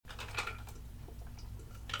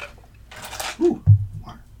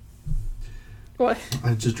What?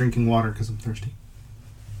 I'm just drinking water because I'm thirsty.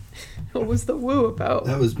 What was the woo about?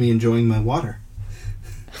 That was me enjoying my water.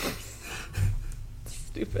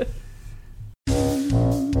 Stupid.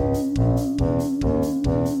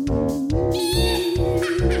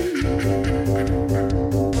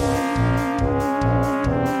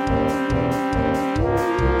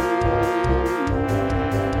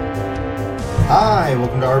 Hi,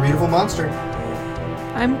 welcome to Our Beautiful Monster.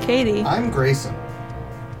 I'm Katie. I'm Grayson.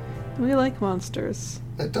 We like monsters.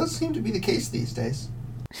 That does seem to be the case these days.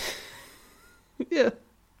 Yeah.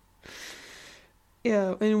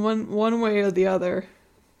 Yeah, in one way or the other.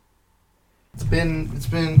 It's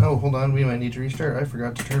been, oh, hold on, we might need to restart. I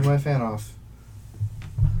forgot to turn my fan off.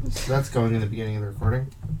 So that's going in the beginning of the recording.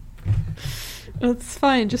 It's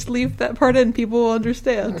fine, just leave that part in, people will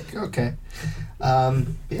understand. Okay.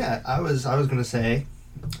 Yeah, I was gonna say,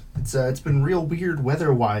 it's been real weird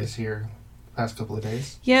weather-wise here past couple of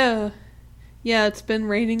days. Yeah, it's been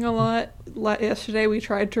raining a lot. Yesterday we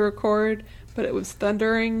tried to record, but it was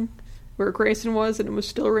thundering where Grayson was, and it was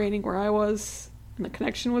still raining where I was, and the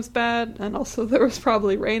connection was bad, and also there was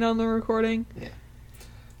probably rain on the recording. Yeah.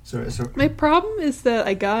 So my problem is that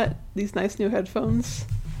I got these nice new headphones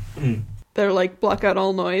that are like block out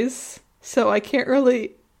all noise, so I can't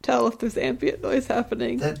really tell if there's ambient noise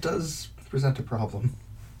happening. That does present a problem.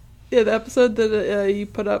 Yeah, the episode that you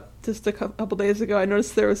put up just a couple days ago, I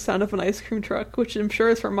noticed there was sound of an ice cream truck, which I'm sure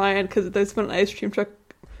is from my end because there's been an ice cream truck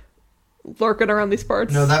lurking around these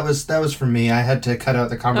parts. No, that was for me. I had to cut out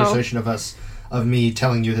the conversation of me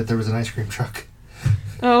telling you that there was an ice cream truck.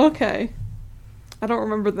 Oh, okay. I don't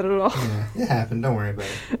remember that at all. Yeah, it happened. Don't worry about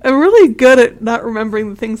it. I'm really good at not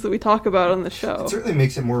remembering the things that we talk about on the show. It certainly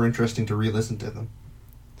makes it more interesting to re-listen to them.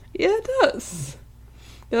 Yeah, it does.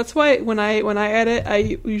 That's why when I edit,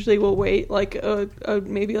 I usually will wait like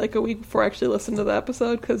maybe like a week before I actually listen to the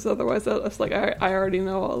episode, because otherwise it's like I already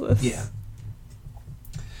know all this. Yeah.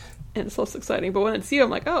 And it's less exciting. But when it's you, I'm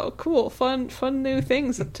like, oh, cool, fun new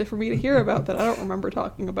things for me to hear about that I don't remember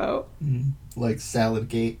talking about. Like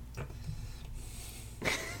Saladgate.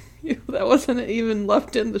 That wasn't even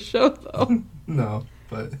left in the show, though. No,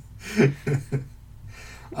 but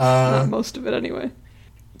not most of it anyway.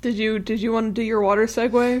 Did you want to do your water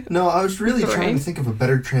segue? No, I was really trying to think of a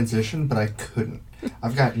better transition, but I couldn't.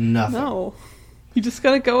 I've got nothing. No, you just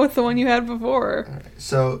gotta go with the one you had before. All right.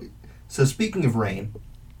 So speaking of rain,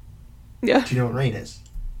 yeah. Do you know what rain is?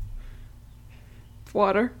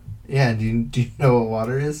 Water. Yeah. Do you know what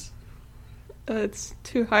water is? It's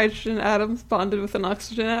two hydrogen atoms bonded with an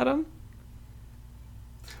oxygen atom.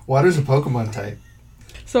 Water's a Pokemon type.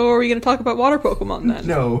 So are we going to talk about water Pokemon then?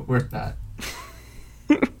 No, we're not.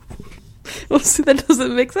 Well, see, that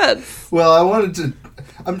doesn't make sense. Well, I wanted to...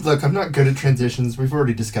 I'm not good at transitions. We've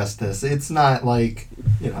already discussed this. It's not like,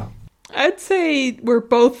 I'd say we're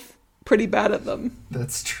both pretty bad at them.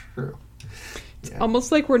 That's true. It's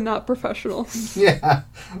almost like we're not professionals. Yeah,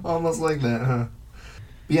 almost like that, huh?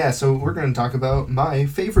 Yeah, so we're going to talk about my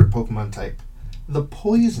favorite Pokemon type, the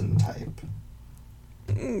Poison type.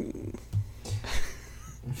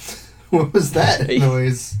 What was that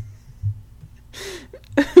noise?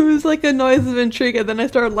 It was like a noise of intrigue, and then I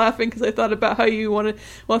started laughing because I thought about how you wanted...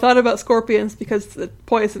 Well, I thought about scorpions because it's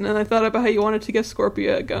poison, and I thought about how you wanted to give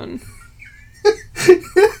Scorpia a gun.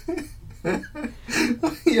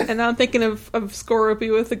 Yeah. And now I'm thinking of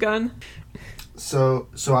Scorpio with a gun. So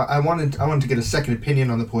I wanted to get a second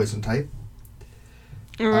opinion on the Poison type.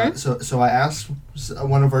 All right. So I asked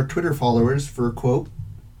one of our Twitter followers for a quote.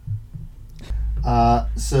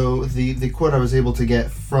 So the quote I was able to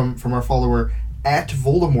get from our follower at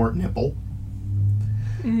Voldemort Nipple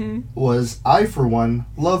was, "I for one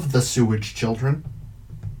love the sewage children."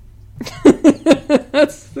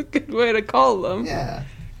 That's a good way to call them. Yeah.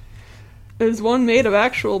 There's several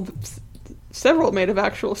made of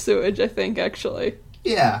actual sewage, I think, actually.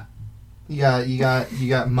 Yeah. You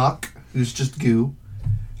got Muck, who's just goo.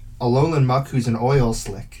 Alolan Muck, who's an oil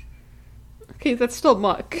slick. Okay, that's still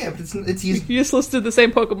Muck. Yeah, but it's easy. You just listed the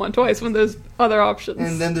same Pokemon twice when there's other options.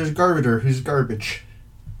 And then there's Garbodor, who's garbage.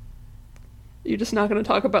 You're just not going to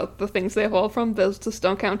talk about the things they evolved from? Those just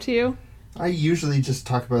don't count to you? I usually just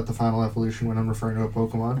talk about the final evolution when I'm referring to a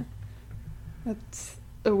Pokemon. That's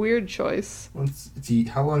a weird choice.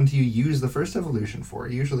 How long do you use the first evolution for?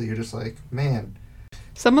 Usually you're just like, man.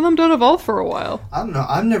 Some of them don't evolve for a while. I don't know.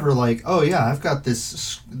 I'm never like, oh yeah, I've got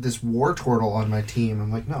this Wartortle on my team.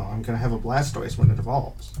 I'm like, no, I'm going to have a Blastoise when it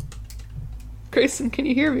evolves. Grayson, can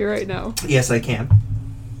you hear me right now? Yes, I can.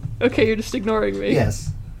 Okay, you're just ignoring me.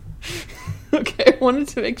 Yes. Okay, I wanted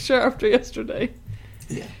to make sure after yesterday.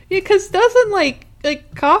 Yeah. Yeah, because doesn't,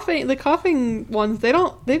 like coughing. The coughing ones, they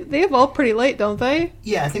evolve pretty late, don't they?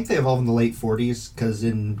 Yeah, I think they evolved in the late 40s, because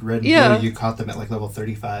in Red and Yeah. Blue you caught them at like level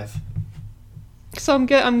 35. So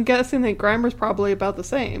I'm guessing that Grimer's probably about the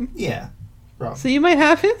same. Yeah, probably. So you might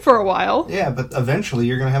have him for a while. Yeah, but eventually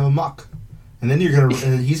you're gonna have a Muck, and then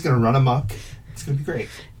he's gonna run amok. It's gonna be great.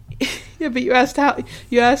 Yeah, but you asked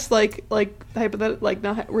like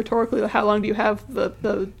not rhetorically, how long do you have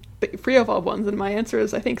the free evolve ones? And my answer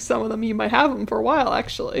is I think some of them you might have them for a while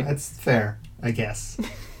actually. That's fair, I guess.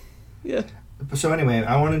 Yeah. So anyway,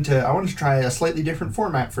 I wanted to try a slightly different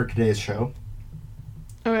format for today's show,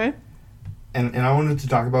 Okay. and I wanted to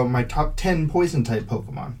talk about my top 10 poison type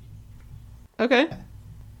Pokemon. Okay.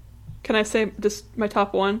 Can I say just my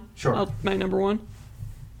top one? Sure. My number one.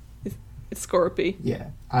 It's Scorpy.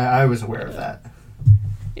 Yeah, I was aware of that.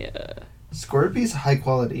 Yeah. Scorpy's high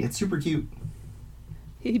quality. It's super cute.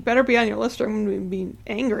 He better be on your list or I'm going to be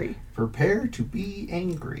angry. Prepare to be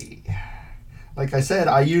angry. Like I said,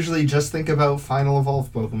 I usually just think about final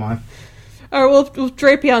evolved Pokemon. Alright, well, if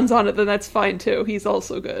Drapion's on it, then that's fine too. He's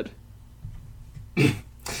also good. He's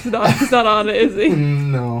not on it, is he?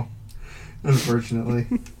 No, unfortunately.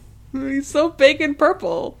 He's so big and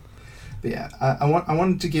purple. But yeah, I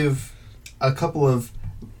wanted to give a couple of...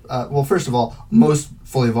 well, first of all, most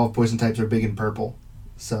fully evolved poison types are big and purple.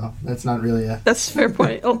 So that's not really a... That's a fair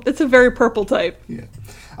point. Oh, it's a very purple type. Yeah.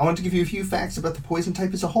 I want to give you a few facts about the poison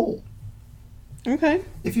type as a whole. Okay.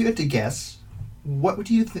 If you had to guess, what would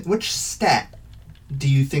you which stat do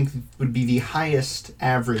you think would be the highest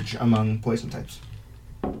average among poison types?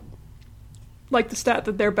 Like the stat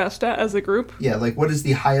that they're best at as a group? Yeah, like what is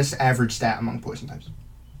the highest average stat among poison types?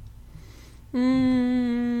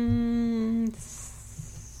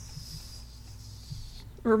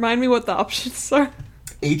 Remind me what the options are.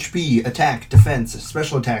 HP, attack, defense,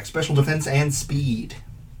 special attack, special defense, and speed.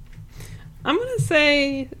 I'm going to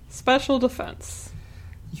say special defense.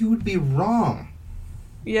 You would be wrong.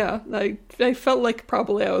 Yeah, I felt like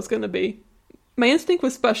probably I was going to be. My instinct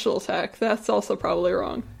was special attack. That's also probably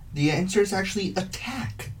wrong. The answer is actually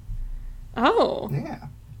attack. Oh. Yeah.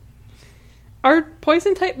 Are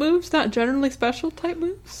poison type moves not generally special type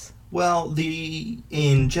moves? Well,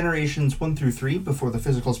 in generations 1 through 3, before the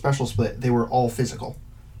physical special split, they were all physical.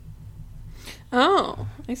 Oh,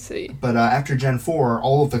 I see. But after Gen 4,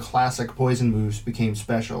 all of the classic poison moves became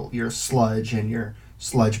special. Your Sludge and your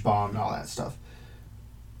Sludge Bomb and all that stuff.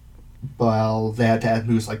 Well, they had to add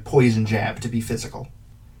moves like Poison Jab to be physical.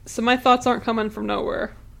 So my thoughts aren't coming from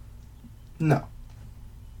nowhere. No.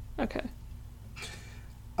 Okay.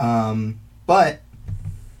 But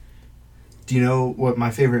do you know what my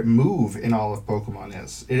favorite move in all of Pokemon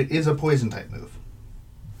is? It is a poison type move.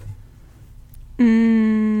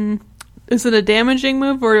 Is it a damaging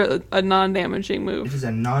move or a non-damaging move? It is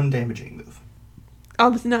a non-damaging move.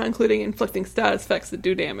 Obviously not including inflicting status effects that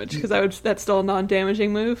do damage, because that's still a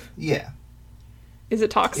non-damaging move. Yeah. Is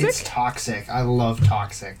it toxic? It's toxic. I love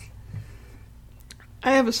toxic.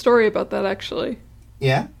 I have a story about that, actually.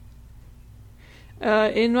 Yeah?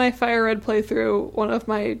 In my Fire Red playthrough, one of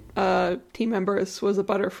my team members was a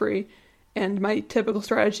Butterfree, and my typical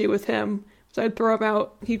strategy with him was I'd throw him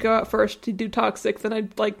out, he'd go out first, he'd do toxic, then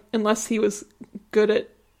I'd, unless he was good at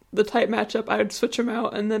the type matchup, I would switch him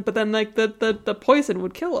out, but then the poison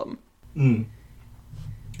would kill him.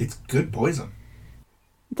 It's good poison.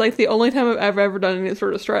 It's like the only time I've ever done any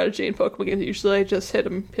sort of strategy in Pokemon games. Usually I just hit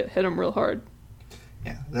him real hard.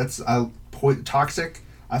 Yeah, that's toxic.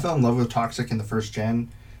 I fell in love with toxic in the first gen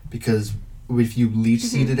because if you leech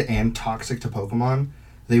seeded and toxic to Pokemon,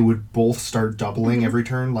 they would both start doubling every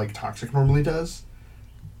turn like toxic normally does.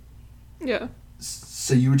 Yeah.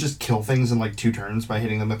 So you would just kill things in 2 turns by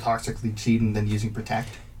hitting them with toxic leech seed and then using protect.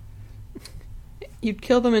 You'd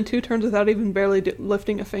kill them in 2 turns without even barely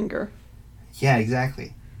lifting a finger. Yeah,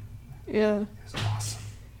 exactly. Yeah. It was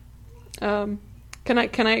awesome. Can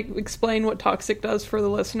I explain what toxic does for the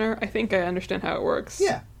listener? I think I understand how it works.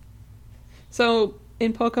 Yeah. So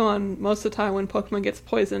in Pokemon, most of the time when Pokemon gets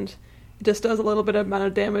poisoned, it just does a little bit of amount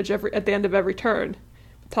of damage at the end of every turn.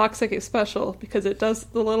 Toxic is special because it does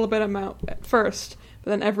the little bit amount at first,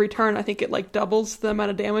 but then every turn I think it doubles the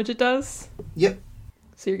amount of damage it does. Yep.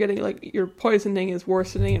 So you're getting your poisoning is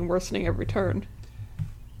worsening and worsening every turn.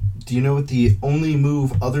 Do you know what the only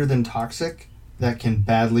move other than toxic that can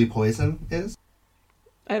badly poison is?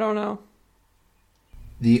 I don't know.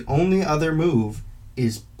 The only other move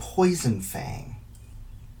is Poison Fang.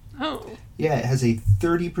 Oh. Yeah, it has a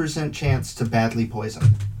 30% chance to badly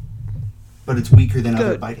poison. But it's weaker than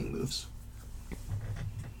other biting moves.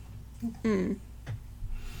 There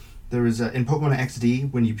was in Pokemon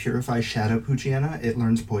XD, when you purify Shadow Poochyena, it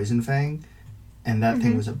learns Poison Fang. and that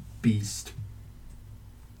thing was a beast.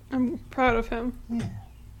 I'm proud of him. Yeah.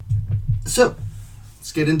 So,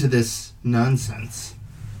 let's get into this nonsense.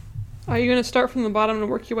 Are you going to start from the bottom and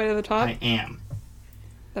work your way to the top? I am.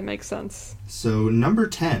 That makes sense. So, number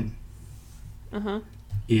 10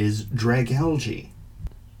 is Dragalge.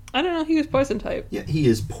 I don't know. He was poison type. Yeah, he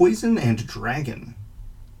is poison and dragon.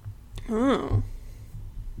 Oh.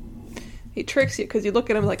 He tricks you because you look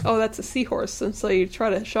at him like, oh, that's a seahorse. And so you try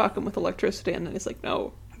to shock him with electricity, and then he's like,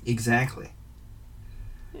 no. Exactly.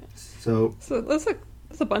 Yeah. So there's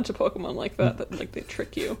a bunch of Pokemon like that like they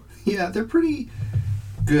trick you. Yeah, they're pretty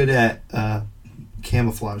good at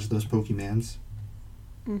camouflage, those Pokemans.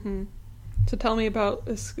 Mm-hmm. So tell me about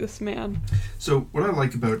this man. So what I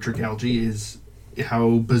like about Dragalge is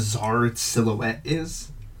how bizarre its silhouette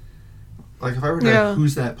is. Like, if I were to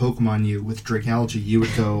who's that Pokemon you with Dragalge, you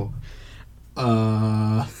would go,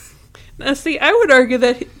 Now, see, I would argue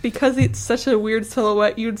that because it's such a weird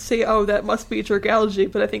silhouette, you'd say, oh, that must be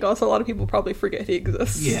Dragalge, but I think also a lot of people probably forget he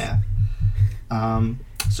exists. Yeah.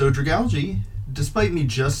 So Dragalge, despite me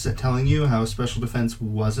just telling you how Special Defense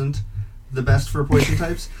wasn't the best for poison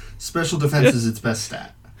types, Special Defense is its best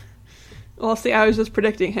stat. Well, see, I was just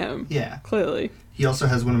predicting him. Yeah. Clearly. He also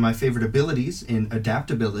has one of my favorite abilities in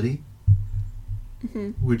Adaptability,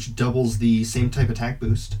 which doubles the same type attack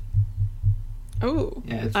boost. Oh,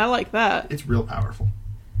 yeah, I like that. It's real powerful.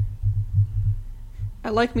 I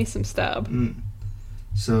like me some stab.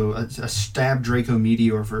 So a stab Draco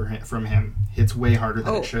Meteor from him hits way harder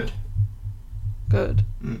than it should. Good.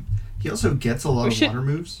 He also gets a lot of water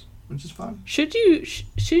moves, which is fun. Should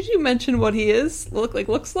you mention what he is?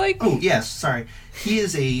 Looks like? Oh yes, sorry. He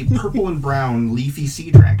is a purple and brown leafy sea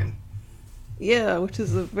dragon. Yeah, which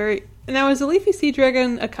is a very... Now, is a leafy sea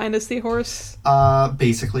dragon a kind of seahorse?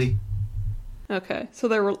 Basically. Okay, so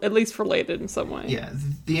they're at least related in some way. Yeah,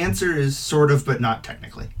 the answer is sort of, but not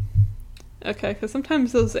technically. Okay, because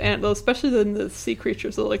sometimes those, especially the sea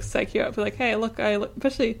creatures, will like psych you out. Be like, hey, look,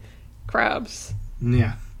 especially crabs.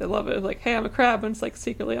 Yeah. They love it. Like, hey, I'm a crab, and it's like,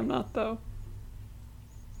 secretly I'm not, though.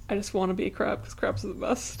 I just want to be a crab, because crabs are the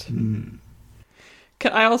best.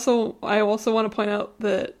 I also want to point out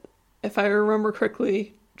that, if I remember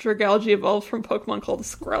correctly, Dragalge evolved from a Pokemon called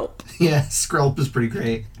Skrelp. Yeah, Skrelp is pretty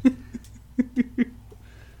great.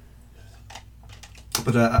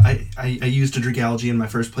 But I used a Dragalge in my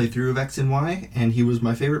first playthrough of X and Y, and he was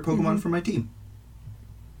my favorite Pokemon for my team.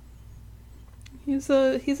 He's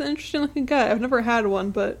an interesting looking guy. I've never had one,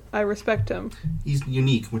 but I respect him. He's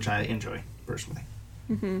unique, which I enjoy personally.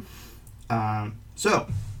 So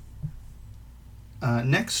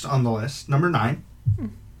next on the list, number 9,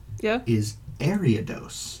 is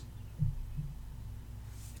Ariados.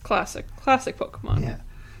 Classic Pokemon. Yeah.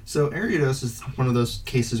 So Ariados is one of those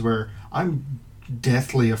cases where I'm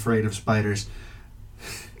deathly afraid of spiders.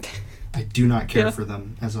 I do not care for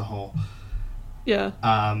them as a whole. Yeah.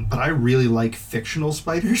 But I really like fictional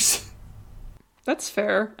spiders. That's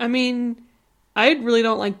fair. I mean, I really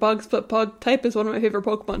don't like bugs, but bug type is one of my favorite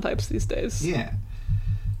Pokemon types these days. Yeah.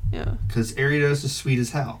 Yeah. Because Ariados is sweet as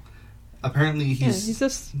hell. Apparently he's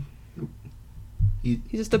just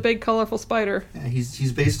a big, colorful spider. Yeah,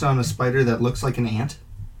 he's based on a spider that looks like an ant.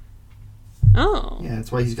 Oh. Yeah,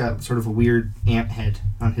 that's why he's got sort of a weird ant head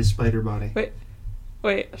on his spider body.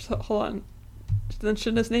 Wait, hold on. Then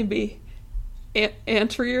shouldn't his name be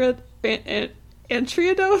Antriados?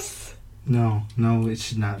 No, it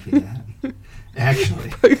should not be that.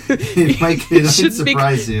 Actually, it might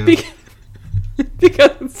surprise you.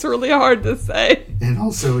 Because it's really hard to say. And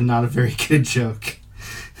also not a very good joke.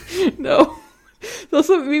 No. It's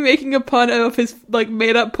also me making a pun of his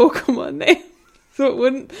made-up Pokemon name. So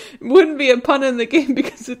it wouldn't be a pun in the game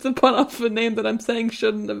because it's a pun off of a name that I'm saying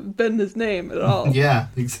shouldn't have been his name at all. Yeah,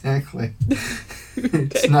 exactly.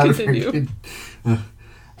 It's okay, not continue. a very good...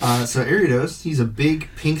 so Ariados, he's a big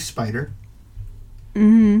pink spider.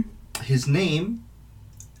 His name,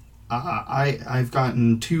 I've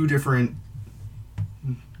gotten 2 different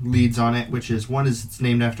leads on it, which is, one is it's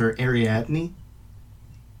named after Ariadne.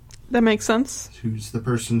 That makes sense. Who's the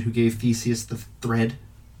person who gave Theseus the thread,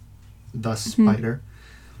 thus spider.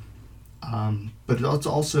 But it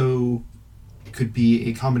also could be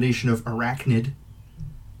a combination of arachnid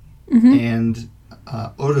and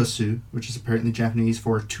orosu, which is apparently Japanese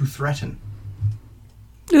for to threaten.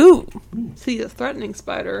 Ooh. See, a threatening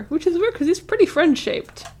spider, which is weird because he's pretty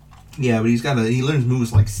friend-shaped. Yeah, but he learns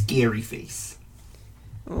moves like Scary Face.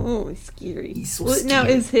 Oh, he's scary. He's so scary. Now,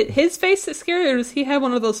 is his face scary, or does he have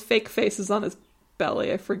one of those fake faces on his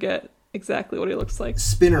belly? I forget exactly what he looks like.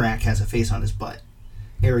 Spinarak has a face on his butt.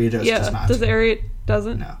 Ariados does not. Does Ariados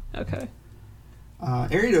doesn't? No. Okay.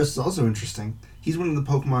 Ariados is also interesting. He's one of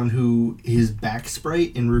the Pokemon who his back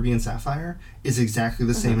sprite in Ruby and Sapphire is exactly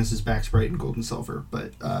the same as his back sprite in Gold and Silver,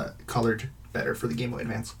 but colored better for the Game Boy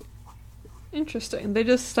Advance. Interesting. They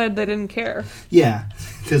just decided they didn't care. Yeah,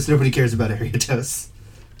 because nobody cares about Ariados.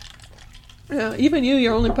 Yeah, even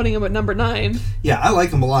you're only putting him at number 9. Yeah, I like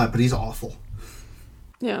him a lot, but he's awful.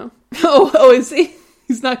 Yeah. Oh, is he?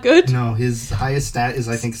 He's not good? No, his highest stat is,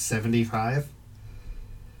 I think, 75.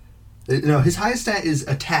 No, his highest stat is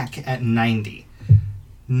attack at 90.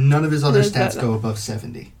 None of his other stats go above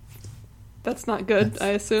 70. That's not good, I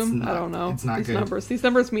assume. I don't know. It's not good. These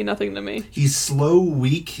numbers mean nothing to me. He's slow,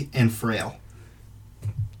 weak, and frail.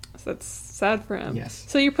 So that's sad for him. Yes.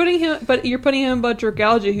 So you're putting him above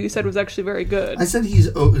Dragalge, who you said was actually very good. I said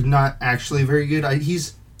he's not actually very good.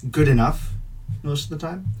 He's good enough most of the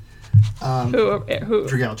time. Who?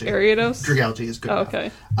 Dragalge. Ariados? Dragalge is good enough.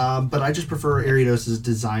 Okay. But I just prefer Ariados'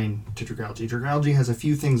 design to Dragalge. Dragalge has a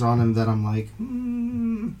few things on him that I'm like,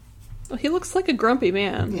 Well, he looks like a grumpy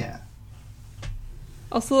man. yeah.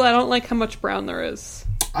 Also, I don't like how much brown there is.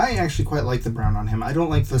 I actually quite like the brown on him. I don't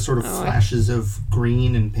like the sort of flashes of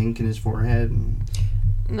green and pink in his forehead.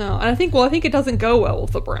 No, and I think it doesn't go well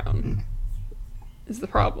with the brown. Is the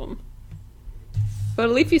problem. But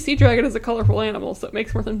a leafy sea dragon is a colorful animal, so it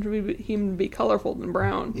makes more sense for him to be colorful than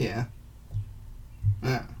brown. Yeah.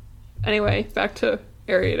 Yeah. Anyway, back to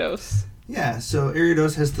Ariados. Yeah, so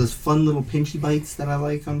Ariados has those fun little pinchy bites that I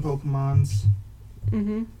like on Pokemons.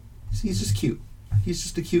 Mm-hmm. He's just cute. He's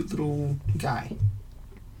just a cute little guy.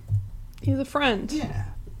 He's a friend. Yeah.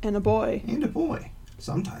 And a boy. And a boy.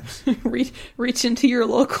 Sometimes. Reach into your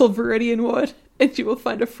local Viridian Wood, and you will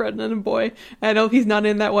find a friend and a boy. I know he's not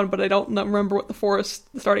in that one, but I don't remember what the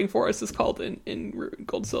starting forest is called in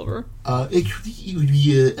Gold Silver. Actually, it would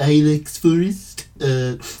be Ilex Forest.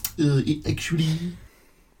 Actually...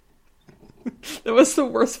 That was the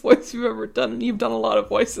worst voice you've ever done, and you've done a lot of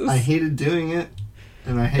voices. I hated doing it,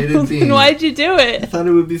 and I hated being Then why'd you do it? I thought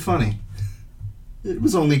it would be funny. It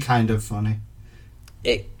was only kind of funny.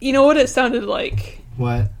 You know what it sounded like?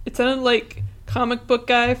 What? It sounded like comic book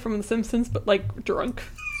guy from The Simpsons, but like drunk.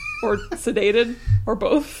 Or sedated. Or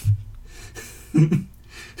both.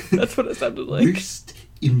 That's what it sounded like. Worst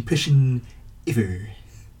impression ever.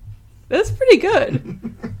 That's pretty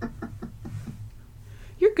good.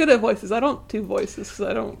 You're good at voices. I don't do voices because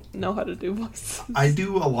I don't know how to do voices. I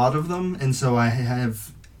do a lot of them, and so I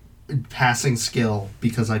have passing skill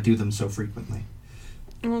because I do them so frequently.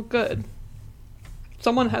 Well, good.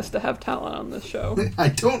 Someone has to have talent on this show. I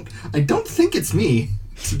don't think it's me,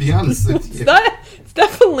 to be honest with you. It's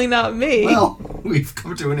definitely not me. Well, we've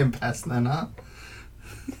come to an impasse then, huh?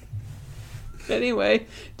 Anyway,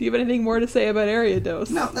 do you have anything more to say about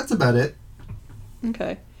Ariados? No, that's about it.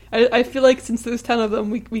 Okay. I feel like since there's 10 of them,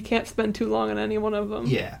 we can't spend too long on any one of them.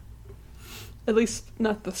 Yeah. At least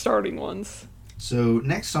not the starting ones. So,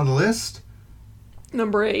 next on the list...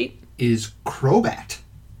 Number 8. Is Crobat.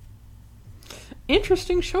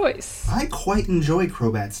 Interesting choice. I quite enjoy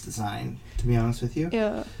Crobat's design, to be honest with you.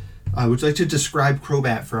 Yeah. I would like to describe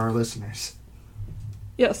Crobat for our listeners.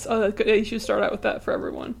 Yes, you should start out with that for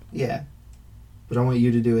everyone. Yeah. But I want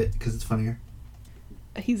you to do it, because it's funnier.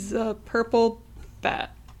 He's a purple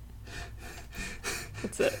bat.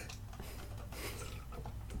 That's it.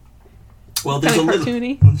 Well, there's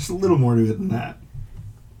cartoony. A little more to it than that.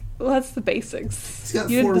 Well, that's the basics. He's got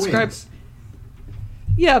 4 wings.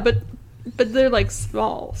 Yeah, but they're like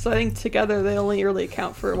small, so I think together they only really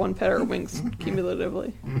account for 1 pair of wings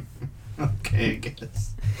cumulatively. Okay, I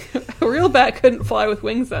guess. A real bat couldn't fly with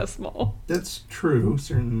wings that small. That's true,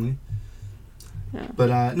 certainly. Yeah.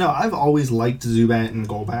 But no, I've always liked Zubat and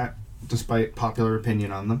Golbat, despite popular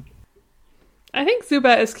opinion on them. I think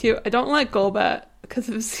Zubat is cute. I don't like Golbat because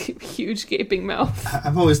of his huge gaping mouth.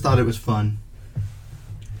 I've always thought it was fun.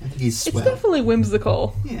 I think he's swell. It's definitely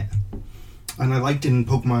whimsical. Yeah. And I liked in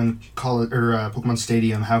Pokemon Pokemon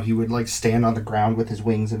Stadium how he would like stand on the ground with his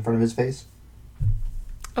wings in front of his face.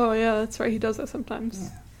 Oh yeah, that's right. He does that sometimes.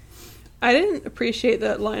 Yeah. I didn't appreciate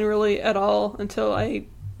that line really at all until I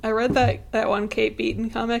read that one Kate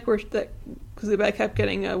Beaton comic where that Zubat kept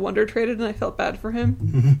getting Wonder Traded, and I felt bad for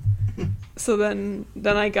him. So then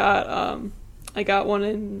I got one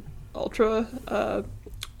in Ultra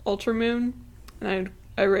Moon, and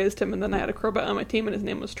I raised him, and then I had a Crobat on my team, and his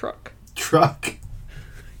name was Truck. Truck.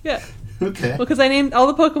 Yeah. Okay. Well, because I named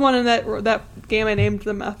all the Pokemon in that game. I named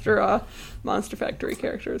them after Monster Factory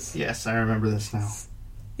characters. Yes, I remember this now.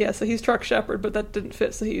 Yeah, so he's Truck Shepherd, but that didn't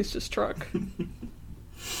fit, so he's just Truck.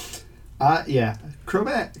 Yeah.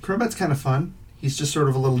 Crobat's kind of fun. He's just sort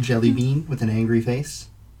of a little jelly bean with an angry face.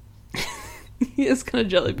 He is kind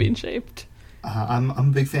of jelly bean shaped. I'm a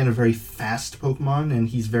big fan of very fast Pokemon, and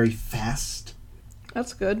he's very fast.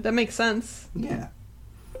 That's good. That makes sense. Yeah.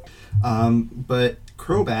 But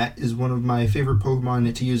Crobat is one of my favorite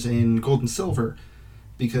Pokemon to use in Gold and Silver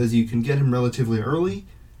because you can get him relatively early,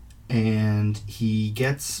 and he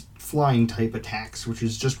gets flying type attacks, which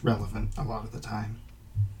is just relevant a lot of the time.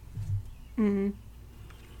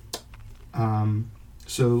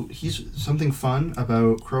 So he's something fun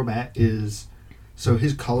about Crobat is, so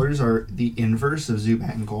his colors are the inverse of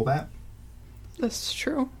Zubat and Golbat. That's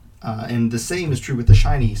true. And the same is true with the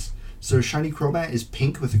shinies. So shiny Crobat is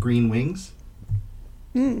pink with green wings.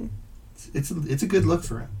 It's a good look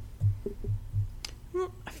for him.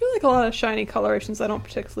 I feel like a lot of shiny colorations I don't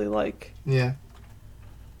particularly like. Yeah.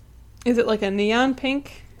 Is it like a neon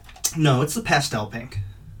pink? No, it's the pastel pink.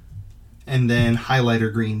 And then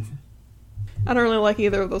highlighter green. I don't really like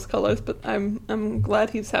either of those colors, but I'm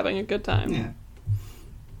glad he's having a good time. Yeah.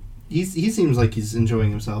 He seems like he's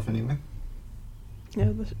enjoying himself anyway.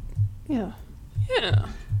 Yeah.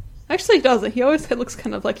 Actually, he doesn't. He always looks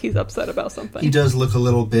kind of like he's upset about something. He does look a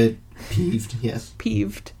little bit peeved, yes.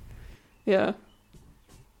 Peeved. Yeah.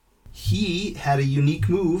 He had a unique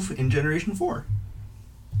move in Generation 4.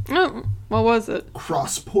 Oh, what was it?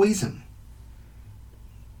 Cross Poison.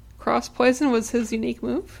 Cross Poison was his unique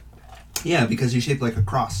move? Yeah, because he's shaped like a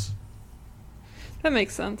cross. That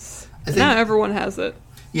makes sense. I think, now everyone has it.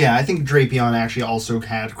 Yeah, I think Drapion actually also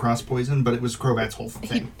had Cross Poison, but it was Crobat's whole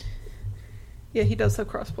thing. He does have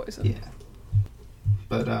Cross Poison. Yeah.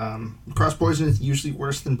 But Cross Poison is usually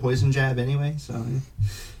worse than Poison Jab anyway, so...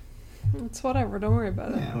 It's whatever, don't worry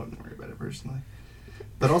about it. Yeah, I wouldn't worry about it personally.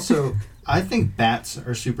 But also, I think bats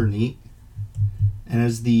are super neat. And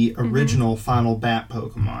as the original final bat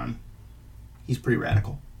Pokemon, he's pretty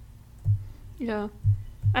radical. Yeah.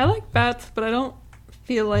 I like bats, but I don't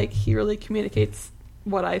feel like he really communicates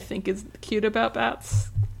what I think is cute about bats.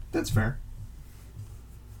 That's fair.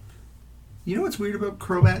 You know what's weird about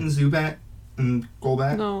Crobat and Zubat and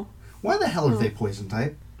Golbat? No. Why the hell are they poison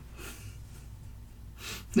type?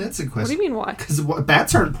 That's a question. What do you mean why? Because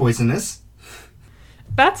bats aren't poisonous.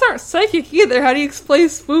 Bats aren't psychic either. How do you explain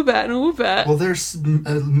Swoobat and Woobat? Well, they're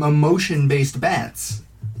emotion-based bats.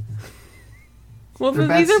 Well, then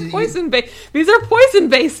these are poison-based. These are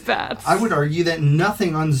poison-based bats. I would argue that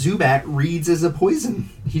nothing on Zubat reads as a poison.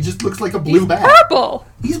 He just looks like a blue bat. He's purple.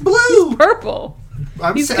 He's blue. He's purple.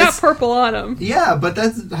 He's got purple on him. Yeah, but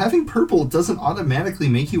having purple doesn't automatically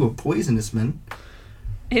make you a poisonous man.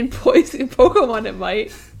 In Pokemon, it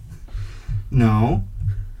might. No,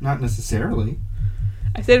 not necessarily.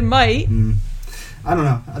 I said might. I don't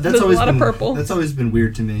know. There's a lot of purple. That's always been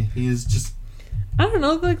weird to me. He is just... I don't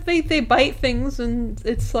know. Like they bite things, and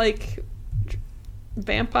it's like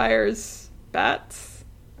vampires, bats.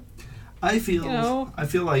 I feel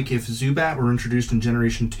like if Zubat were introduced in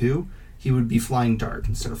Generation 2, he would be Flying Dart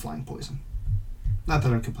instead of Flying Poison. Not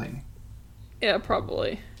that I'm complaining. Yeah,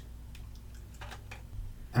 probably.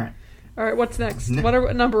 All right, what's next?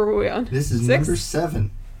 What number are we on? This is 6? number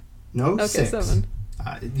 7. No, okay, 6. 7.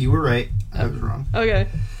 You were right. I was wrong. Okay.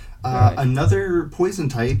 Right. Another poison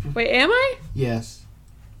type. Wait, am I? Yes.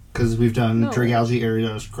 Because we've done Dragalge,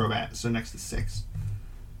 Ariados, Crobat, so next is 6.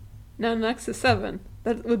 No, next is 7.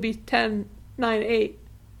 That would be 10, 9, 8.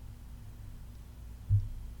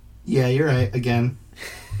 Yeah, you're right. Again.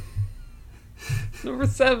 Number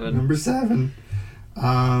 7. Number 7.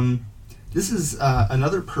 This is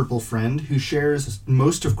another purple friend who shares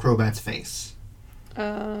most of Crobat's face.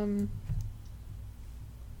 I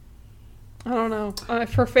don't know.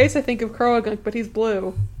 For face, I think of Croagunk, but he's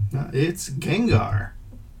blue. It's Gengar.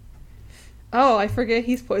 Oh, I forget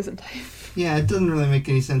he's poison type. Yeah, it doesn't really make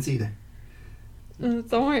any sense either.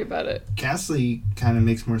 Don't worry about it. Ghastly kind of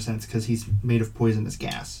makes more sense because he's made of poisonous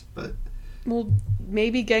gas, but... Well,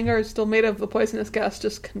 maybe Gengar is still made of the poisonous gas,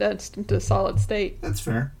 just condensed into a solid state. That's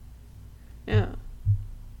fair. Yeah.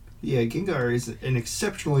 Yeah, Gengar is an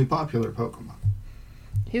exceptionally popular Pokemon.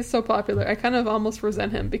 He's so popular. I kind of almost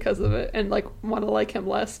resent him because of it, and want to like him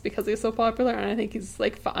less because he's so popular. And I think he's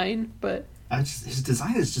fine, but his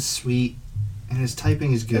design is just sweet, and his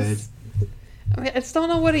typing is good. I just don't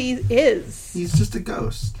know what he is. He's just a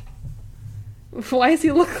ghost. Why does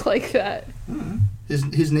he look like that? I don't know.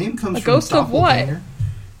 His name comes a from ghost of what? I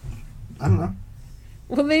don't know.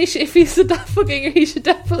 Well, then if he's a doppelganger, he should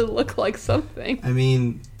definitely look like something. I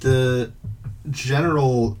mean, the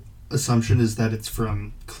general assumption is that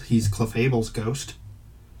he's Clefable's ghost.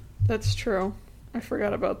 That's true. I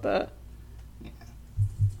forgot about that.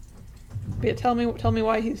 Yeah, tell me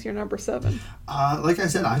why he's your number 7. Like I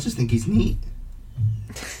said, I just think he's neat.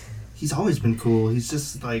 He's always been cool. He's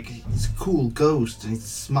just like, he's a cool ghost, and he's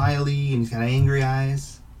smiley, and he's got angry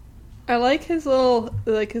eyes. I like his little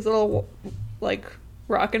like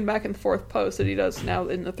rocking back and forth pose that he does now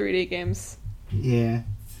in the 3D games. Yeah.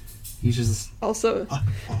 He's just... Also,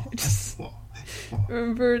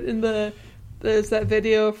 remember there's that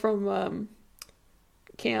video from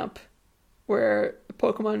camp where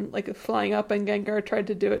Pokemon like flying up and Gengar tried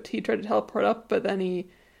to do it. He tried to teleport up, but then he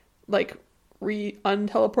like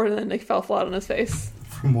unteleported and then like fell flat on his face.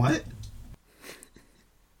 From what?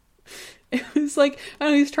 It was like, I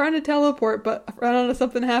don't know, he's trying to teleport, but I don't know,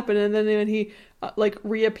 something happened, and then when he like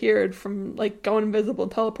reappeared from like going invisible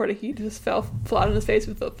and teleporting, he just fell flat on his face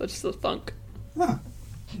with just a thunk. Huh.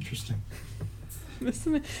 Interesting.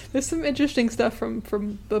 There's some interesting stuff from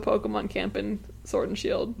the Pokemon camp in Sword and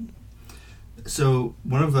Shield. So,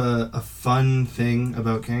 one of a fun thing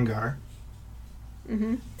about Gengar.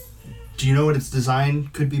 Mm-hmm. Do you know what its design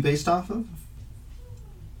could be based off of?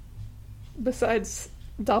 Besides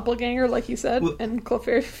Doppelganger, like you said, well, and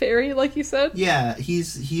Clefairy, like you said? Yeah, he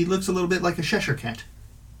looks a little bit like a Cheshire Cat.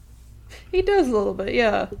 He does a little bit,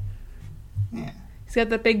 yeah. Yeah. He's got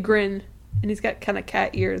that big grin, and he's got kind of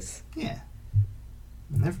cat ears. Yeah.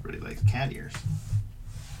 And everybody likes cat ears.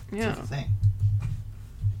 It's Yeah. like a thing.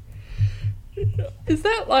 Is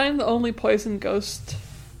that line the only poison ghost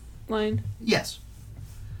line? Yes.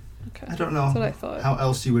 Okay. I don't know That's what I thought. how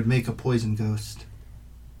else you would make a poison ghost.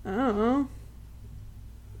 I don't know.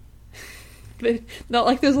 Not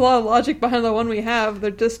like there's a lot of logic behind the one we have.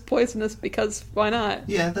 They're just poisonous because why not?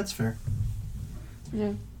 Yeah, that's fair.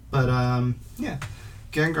 Yeah. But, yeah.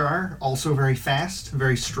 Gengar, also very fast,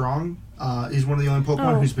 very strong. Is one of the only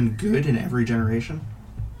Pokemon who's been good in every generation.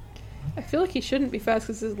 I feel like he shouldn't be fast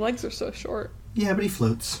because his legs are so short. Yeah, but he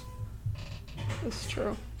floats. That's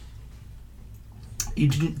true.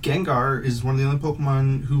 Gengar is one of the only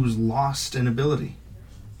Pokemon who's lost an ability.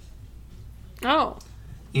 Oh.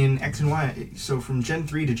 In X and Y, so from Gen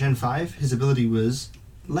 3 to Gen 5, his ability was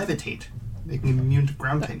Levitate, making him immune to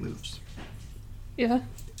ground type moves. Yeah.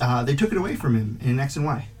 They took it away from him in X and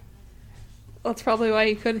Y. That's probably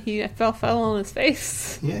why he fell on his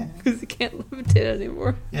face. Yeah. Because he can't levitate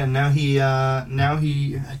anymore. Yeah, now he,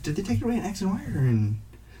 did they take it away in X and Y or in...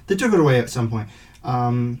 They took it away at some point.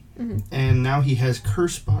 Mm-hmm. And now he has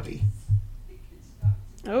Curse Body.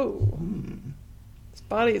 Oh. His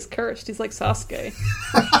body is cursed. He's like Sasuke.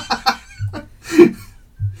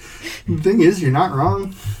 The thing is, you're not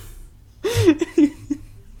wrong.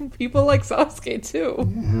 People like Sasuke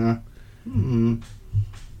too. Yeah.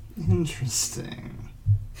 Interesting.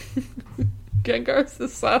 Gengar's the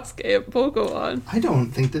Sasuke of Pokemon. I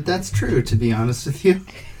don't think that that's true, to be honest with you.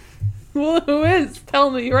 Well, who is?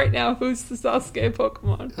 Tell me right now who's the Sasuke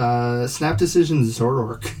Pokemon. Snap Decision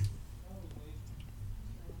Zoroark.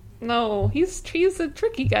 No, he's a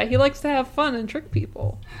tricky guy. He likes to have fun and trick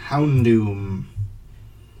people. Houndoom.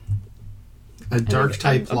 A dark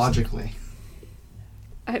type, I'm logically.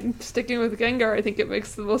 I'm sticking with Gengar. I think it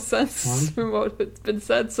makes the most sense from what has been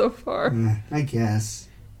said so far. I guess.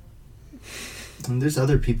 And there's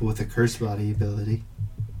other people with a Curse Body ability.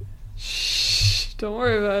 Shh, don't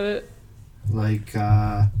worry about it. Like,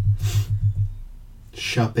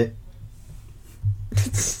 Shuppet.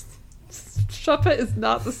 Shuppet is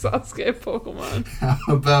not the Sasuke Pokemon. How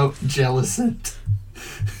about Jellicent?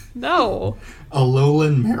 No.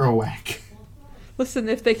 Alolan Marowak. Listen,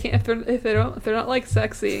 if they're not like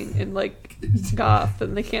sexy and like goth,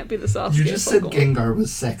 then they can't be the Sasuke Pokemon. You just said Gengar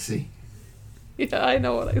was sexy. Yeah, I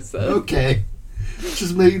know what I said. Okay.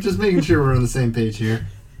 Just making sure we're on the same page here.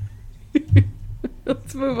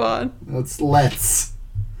 Let's move on. Let's.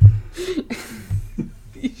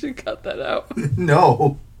 You should cut that out.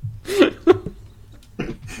 No.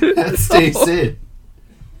 That stays in.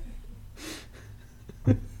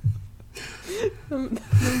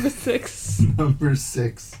 Number 6. Number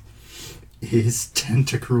 6 is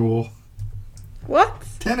Tentacruel. What?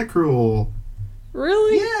 Tentacruel.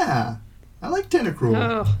 Really? Yeah. I like Tentacruel.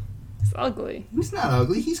 Oh, it's ugly. He's not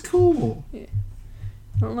ugly. He's cool. Yeah.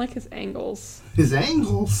 I don't like his angles. His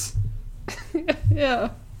angles? Yeah.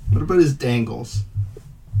 What about his dangles?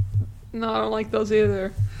 No, I don't like those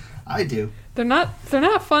either. I do. They're not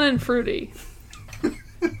fun and fruity.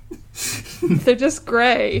 They're just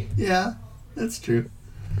gray. Yeah, that's true.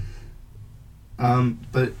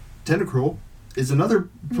 But Tentacruel is another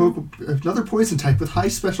poison type with high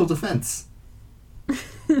special defense.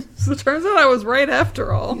 So it turns out I was right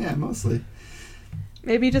after all. Yeah, mostly.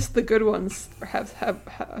 Maybe just the good ones have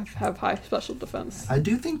high special defense. I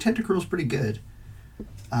do think Tentacruel's pretty good.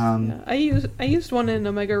 Yeah, I used one in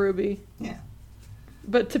Omega Ruby. Yeah.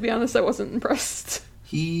 But to be honest, I wasn't impressed.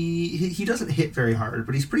 He doesn't hit very hard,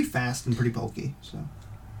 but he's pretty fast and pretty bulky. So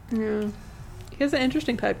Yeah. He has an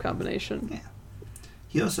interesting type combination. yeah.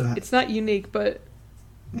 He also has... It's not unique, but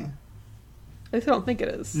Yeah. at least I don't think it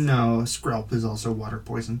is. No, Skrelp is also water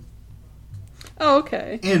poison. Oh,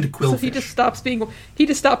 okay. And Quillfish. So he just stops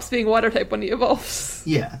being water type when he evolves.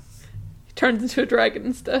 Yeah. He turns into a dragon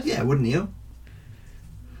instead. Yeah, wouldn't you?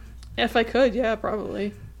 If I could, yeah,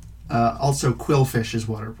 probably. Also, Quillfish is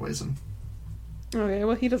water poison. Okay,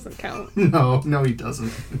 well, he doesn't count. No, he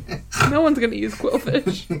doesn't. No one's gonna use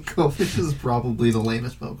Quillfish. Quillfish is probably the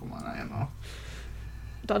lamest Pokemon I know.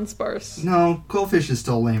 Dunsparce. No, Quillfish is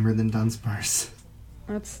still lamer than Dunsparce.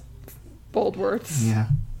 That's bold words. Yeah.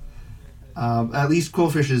 At least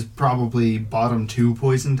Quillfish is probably bottom 2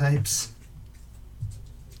 poison types.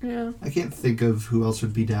 Yeah. I can't think of who else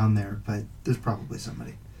would be down there, but there's probably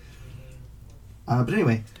somebody. But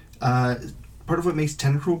anyway, part of what makes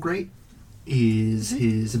Tentacruel great is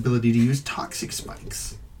his ability to use Toxic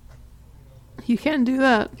Spikes. You can do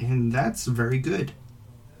that. And that's very good.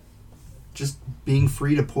 Just being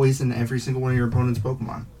free to poison every single one of your opponent's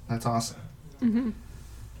Pokemon. That's awesome. Mm-hmm.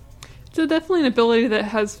 So definitely an ability that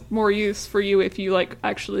has more use for you if you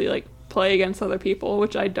actually play against other people,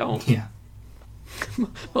 which I don't. Yeah.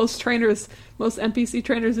 Most NPC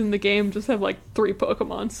trainers in the game just have 3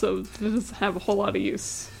 Pokemon, so it doesn't have a whole lot of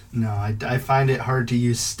use. No, I find it hard to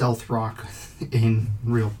use Stealth Rock in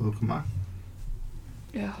real Pokemon.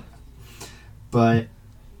 Yeah. But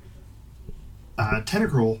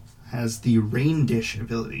Tentacruel has the Rain Dish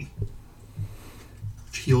ability,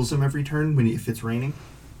 which heals him every turn if it's raining.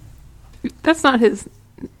 That's not his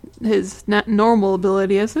normal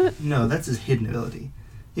ability, is it? No, that's his hidden ability.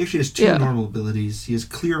 He actually has 2 normal abilities. He has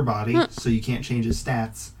Clear Body, so you can't change his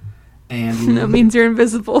stats, and that means you're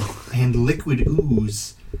invisible. And Liquid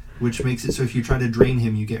Ooze, which makes it so if you try to drain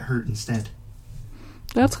him, you get hurt instead.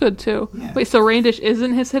 That's good too. Yeah. Wait, so Rain Dish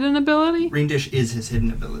isn't his hidden ability? Rain Dish is his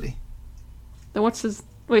hidden ability. Then what's his...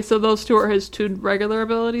 Wait, so those 2 are his 2 regular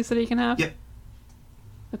abilities that he can have? Yep.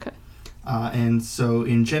 Okay. And so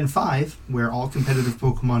in Gen 5, where all competitive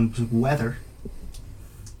Pokemon was weather,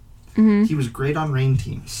 he was great on rain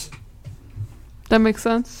teams. That makes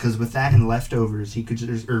sense. Because with that and Leftovers, he could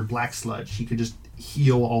just... Or Black Sludge, he could just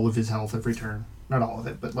heal all of his health every turn. Not all of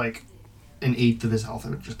it, but an 1/8 of his health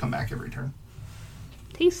would just come back every turn.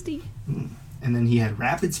 Tasty. And then he had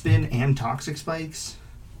Rapid Spin and Toxic Spikes.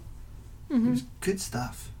 It was good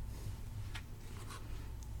stuff.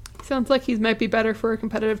 Sounds like he might be better for a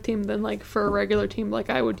competitive team than for a regular team like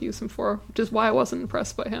I would use him for, which is why I wasn't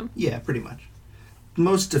impressed by him. Yeah, pretty much.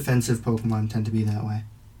 Most defensive Pokemon tend to be that way.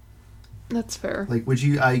 That's fair.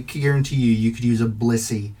 I guarantee you could use a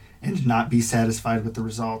Blissey and not be satisfied with the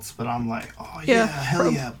results, but I'm like, oh yeah, hell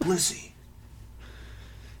yeah, Blissey.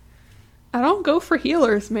 I don't go for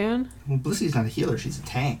healers, man. Well, Blissey's not a healer, she's a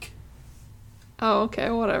tank. Oh, okay,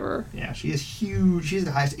 whatever. Yeah, she is huge. She's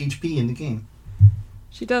the highest HP in the game.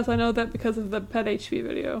 She does. I know that because of the pet HP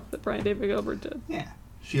video that Brian David Gilbert did. Yeah.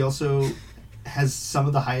 She also has some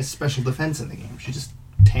of the highest special defense in the game. She just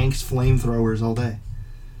tanks flamethrowers all day.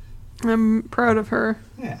 I'm proud of her.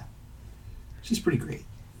 Yeah. She's pretty great.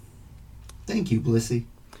 Thank you, Blissey.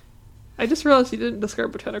 I just realized you didn't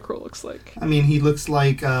describe what Tentacruel looks like. I mean, he looks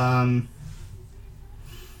like, a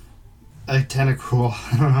Tentacruel.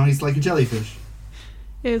 I don't know, he's like a jellyfish.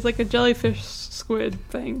 Yeah, he's like a jellyfish squid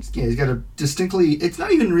thing. Yeah, he's got a distinctly... It's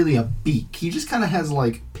not even really a beak. He just kind of has,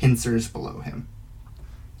 pincers below him.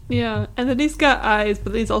 Yeah, and then he's got eyes,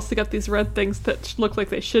 but he's also got these red things that look like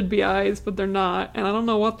they should be eyes, but they're not, and I don't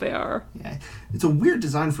know what they are. Yeah, it's a weird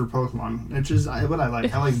design for Pokemon, which is what I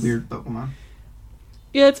like. I like weird Pokemon.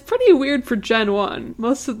 Yeah, it's pretty weird for Gen 1.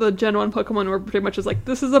 Most of the Gen 1 Pokemon were pretty much just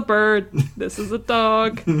this is a bird, this is a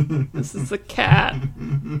dog, this is a cat.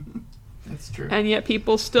 That's true. And yet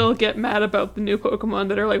people still get mad about the new Pokemon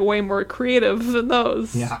that are way more creative than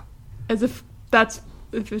those. Yeah. As if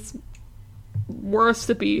it's worse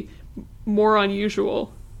to be more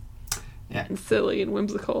unusual. Yeah. And silly and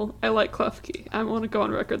whimsical. I like Klefki. I want to go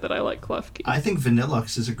on record that I like Klefki. I think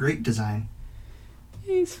Vanillux is a great design.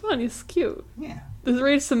 He's fun, he's cute. Yeah. There's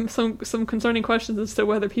raised some concerning questions as to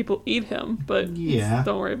whether people eat him, but yeah.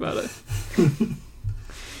 Don't worry about it.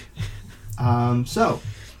 So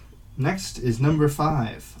next is number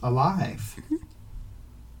 5, Alive.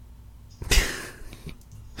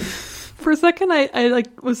 For a second, I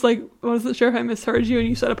wasn't sure if I misheard you and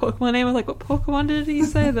you said a Pokemon name. I was like, what Pokemon did he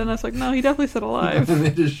say? Then I was like, no, he definitely said Alive. I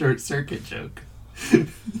made a short circuit joke.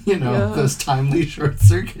 Those timely short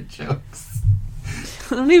circuit jokes.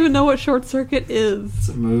 I don't even know what Short Circuit is. It's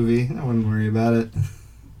a movie. I wouldn't worry about it.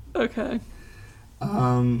 Okay.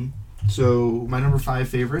 So my number 5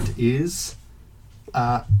 favorite is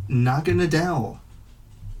Naganadel.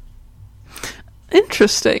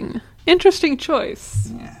 Interesting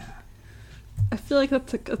choice. Yeah. I feel like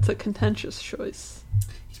that's a contentious choice.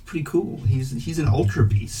 He's pretty cool. He's an ultra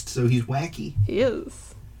beast, so he's wacky. He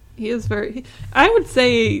is very. I would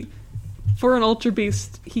say, for an ultra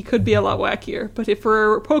beast, he could be a lot wackier. But if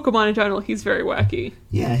for Pokemon in general, he's very wacky.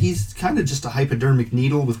 Yeah, he's kind of just a hypodermic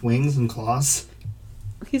needle with wings and claws.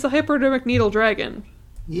 He's a hypodermic needle dragon.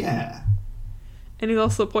 Yeah. And he's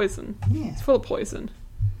also poison. Yeah. He's full of poison.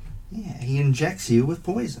 Yeah, he injects you with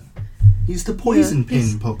poison. He's the poison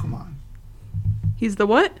pin Pokemon. He's the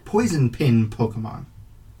what? Poison pin Pokemon.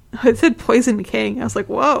 I said Poison King. I was like,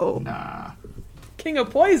 whoa. Nah. King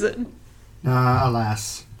of Poison. Nah,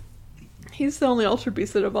 alas. He's the only Ultra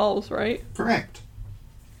Beast that evolves, right? Correct.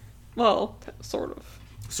 Well, sort of.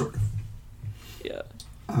 Sort of. Yeah.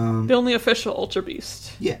 The only official Ultra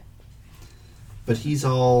Beast. Yeah. But he's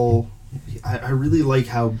all... I really like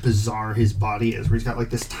how bizarre his body is, where he's got like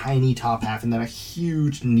this tiny top half and then a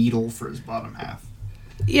huge needle for his bottom half.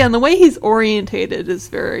 Yeah, and the way he's orientated is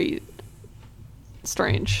very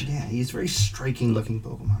strange. Yeah, he's a very striking looking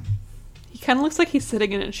Pokemon. He kind of looks like he's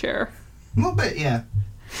sitting in a chair. A little bit, yeah.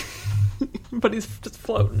 But he's just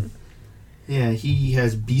floating. Yeah, he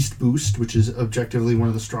has Beast Boost, which is objectively one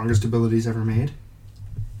of the strongest abilities ever made.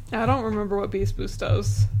 I don't remember what Beast Boost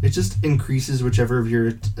does. It just increases whichever of your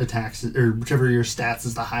attacks, or whichever of your stats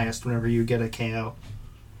is the highest whenever you get a KO.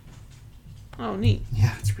 Oh, neat.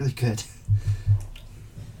 Yeah, it's really good.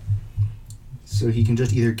 So he can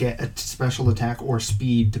just either get a special attack or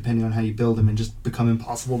speed, depending on how you build him, and just become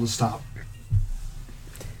impossible to stop.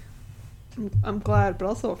 I'm glad, but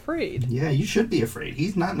also afraid. Yeah, you should be afraid.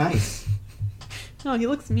 He's not nice. No, he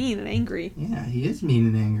looks mean and angry. Yeah, he is mean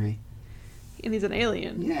and angry. And he's an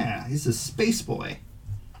alien. Yeah, he's a space boy.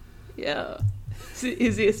 Yeah.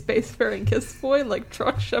 Is he a spacefaring kiss boy like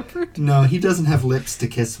Truck Shepherd? No, he doesn't have lips to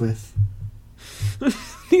kiss with.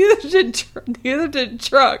 Neither did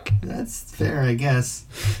Truck. That's fair, I guess.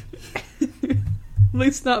 At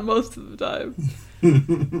least not most of the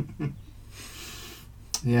time.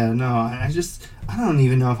 Yeah, no, I don't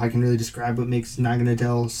even know if I can really describe what makes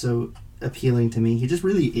Naganadel so appealing to me. He just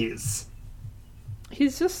really is.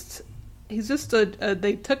 He's just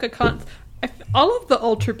they took all of the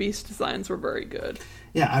Ultra Beast designs were very good.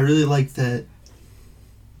 Yeah, I really like that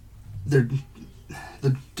the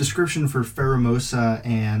description for Pheromosa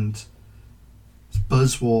and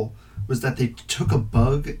Buzzwole was that they took a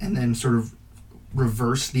bug and then sort of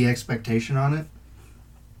reversed the expectation on it.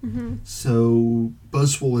 Mm-hmm. So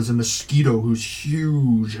Buzzwole is a mosquito who's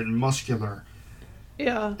huge and muscular.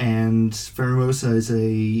 Yeah. And Pheromosa is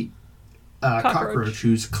a cockroach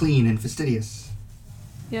who's clean and fastidious.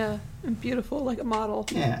 Yeah, and beautiful, like a model.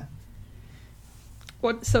 Yeah.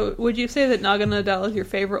 So, would you say that Naganadel is your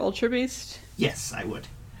favorite Ultra Beast? Yes, I would.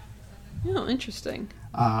 Oh, interesting.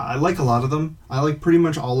 I like a lot of them. I like pretty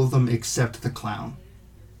much all of them except the clown.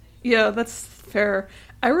 Yeah, that's fair.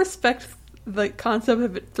 I respect the concept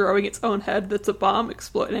of it throwing its own head that's a bomb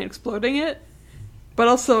and exploding it, but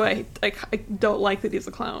also I don't like that he's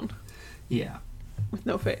a clown. Yeah. With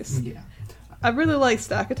no face. Yeah. I really like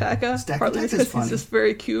Stakataka, partly because he's just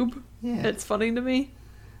very cube. Yeah. And it's funny to me.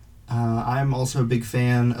 I'm also a big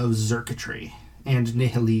fan of Xurkitree and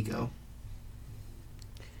Nihilego.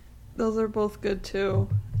 Those are both good too.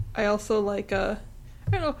 I also like I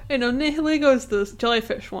know Nihilego is the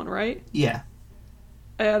jellyfish one, right? Yeah.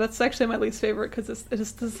 Yeah, that's actually my least favorite because it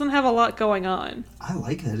just doesn't have a lot going on. I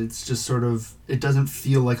like that. It's just sort of, it doesn't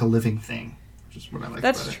feel like a living thing, which is what I like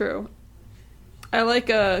That's about true. I like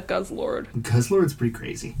Guzzlord. Guzzlord's pretty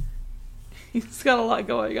crazy. He's got a lot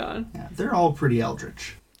going on. Yeah, they're all pretty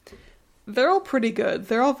eldritch. They're all pretty good.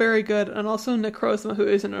 They're all very good. And also Necrozma, who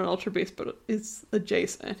isn't an Ultra Beast, but is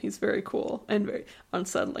adjacent. He's very cool and very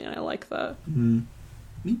unsettling, and I like that. Me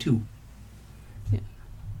too. Yeah.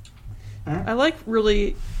 I like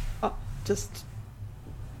really just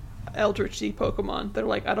eldritchy Pokemon. They're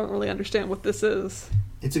like, I don't really understand what this is.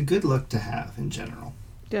 It's a good look to have in general.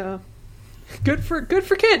 Yeah. Good for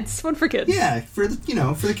kids. Fun for kids. Yeah, for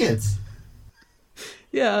the kids.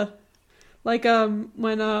 Yeah. Like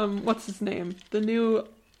when what's his name? The new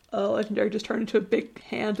legendary just turned into a big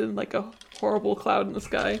hand and like a horrible cloud in the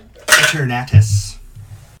sky. Eternatus.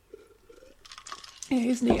 Yeah,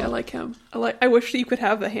 he's neat. I like him. I wish that you could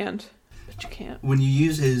have the hand, but you can't. When you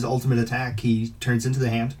use his ultimate attack, he turns into the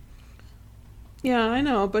hand. Yeah, I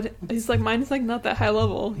know, but he's like mine is like not that high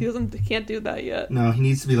level. He can't do that yet. No, he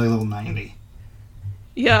needs to be like level 90.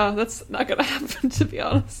 Yeah, that's not gonna happen, to be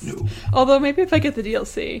honest. No. Although maybe if I get the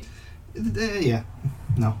DLC. Yeah.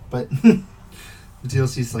 No, but the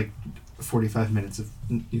DLC is like 45 minutes of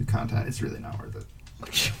new content. It's really not worth it.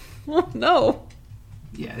 Oh, no.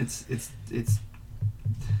 Yeah, it's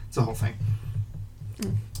a whole thing.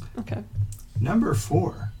 Okay. Number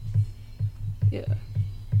 4. Yeah.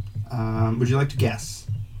 Would you like to guess?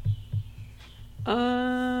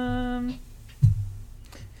 No,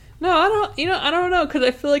 I don't. I don't know because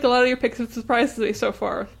I feel like a lot of your picks have surprised me so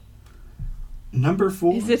far. Number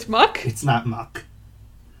 4. Is it Muck? It's not Muck.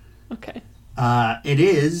 Okay. It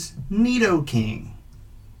is Nidoking.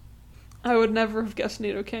 I would never have guessed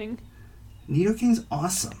Nidoking. Nidoking's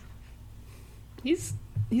awesome. He's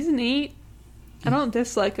neat. I don't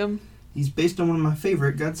dislike him. He's based on one of my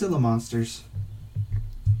favorite Godzilla monsters.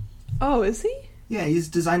 Oh, is he? Yeah, he's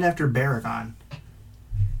designed after Baragon.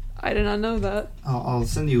 I did not know that. I'll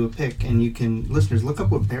send you a pic, and you can, listeners, look up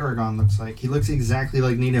what Baragon looks like. He looks exactly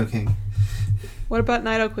like Nidoking. What about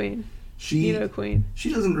Nidoqueen? Nidoqueen.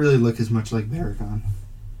 She doesn't really look as much like Baragon.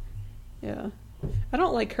 Yeah. I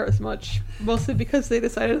don't like her as much, mostly because they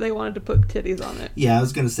decided they wanted to put titties on it. Yeah, I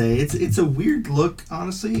was gonna say it's a weird look,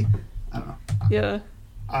 honestly. I don't know. Yeah.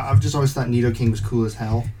 I've just always thought Nidoking was cool as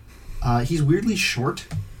hell. He's weirdly short.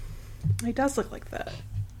 He does look like that.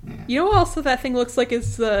 Yeah. You know what also that thing looks like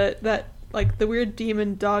is the weird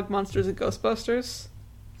demon dog monsters in Ghostbusters?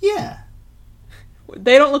 Yeah.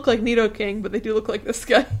 They don't look like Nidoking, but they do look like this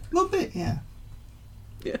guy. A little bit, yeah.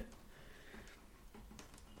 Yeah.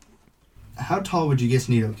 How tall would you guess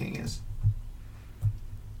Nidoking is?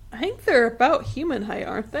 I think they're about human height,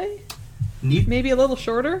 aren't they? Maybe a little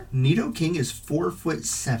shorter? Nidoking is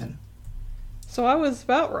 4'7". So I was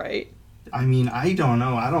about right. I mean, I don't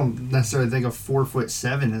know. I don't necessarily think of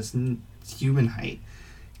 4'7" as human height.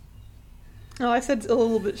 Oh, I said a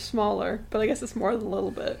little bit smaller, but I guess it's more than a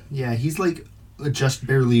little bit. Yeah, he's like just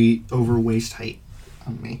barely over waist height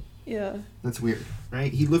on me. Yeah. That's weird,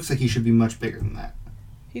 right? He looks like he should be much bigger than that.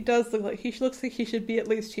 He does look like he should be at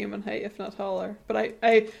least human height, if not taller. But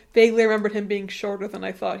I vaguely remembered him being shorter than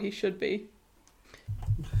I thought he should be.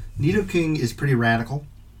 Nidoking is pretty radical.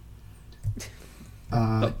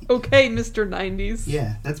 Okay, Mr. 90s.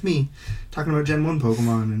 Yeah, that's me talking about Gen 1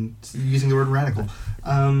 Pokemon and using the word radical.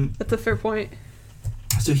 That's a fair point.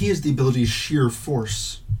 So he has the ability Sheer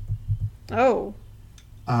Force. Oh.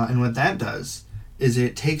 And what that does is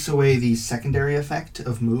it takes away the secondary effect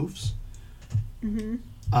of moves,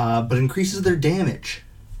 but increases their damage.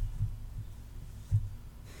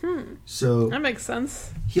 So that makes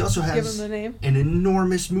sense. He also has Give him the name. an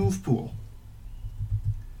enormous move pool.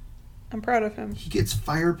 I'm proud of him. He gets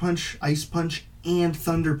Fire Punch, Ice Punch, and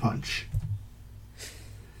Thunder Punch.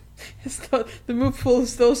 The move pool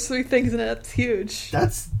is those 3 things, and that's huge.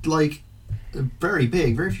 That's, like, very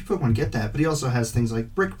big. Very few Pokemon get that. But he also has things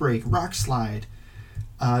like Brick Break, Rock Slide,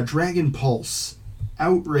 Dragon Pulse,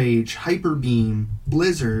 Outrage, Hyper Beam,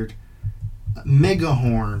 Blizzard, Mega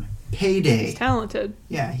Horn, Payday. He's talented.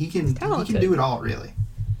 Yeah, he can do it all, really.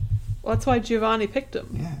 Well, that's why Giovanni picked him.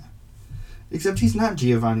 Yeah. Except he's not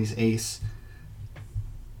Giovanni's ace.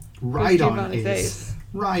 Rhydon ace.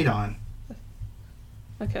 Rhydon.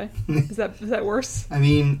 Okay. Is that worse? I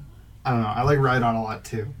mean, I don't know. I like Rhydon a lot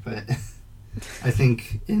too, but I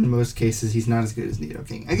think in most cases he's not as good as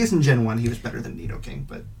Nidoking. I guess in Gen 1 he was better than Nidoking,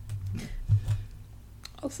 but...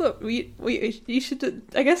 Also, you should...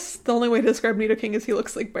 I guess the only way to describe Nidoking is he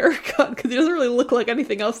looks like Baragon, because he doesn't really look like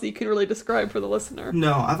anything else that you can really describe for the listener.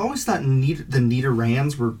 No, I've always thought the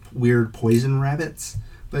Nidorans were weird poison rabbits,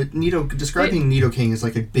 but describing Nidoking as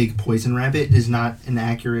like a big poison rabbit is not an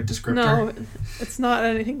accurate descriptor. No, it's not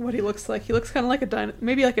anything what he looks like. He looks kind of like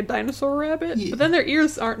maybe like a dinosaur rabbit, yeah. But then their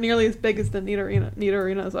ears aren't nearly as big as the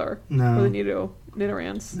Nidorinas are. No. Or the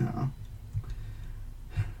Nidorans. No.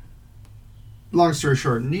 Long story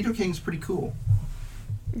short, Nidoking's pretty cool.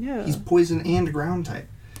 Yeah. He's poison and ground type.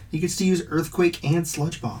 He gets to use Earthquake and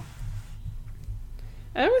Sludge Bomb.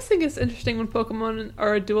 I always think it's interesting when Pokemon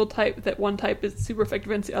are a dual type that one type is super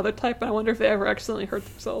effective against the other type, and I wonder if they ever accidentally hurt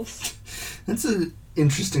themselves. That's an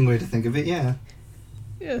interesting way to think of it, yeah.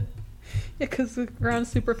 Yeah. Yeah, because the ground's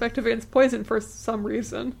super effective against poison for some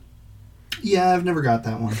reason. Yeah, I've never got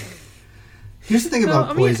that one. Here's the thing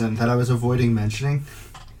about poison that I was avoiding mentioning.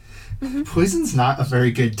 Poison's not a very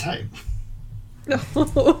good type.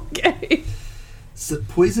 Okay. So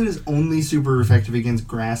poison is only super effective against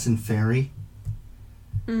grass and fairy.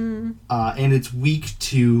 And it's weak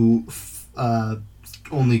to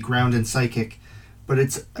only ground and psychic. But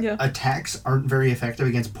its attacks aren't very effective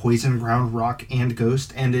against poison, ground, rock, and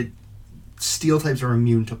ghost. And steel types are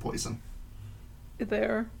immune to poison. They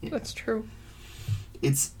are. Yeah. That's true.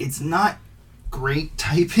 It's not great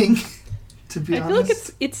typing. to be honest. I feel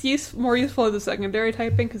like it's more useful as a secondary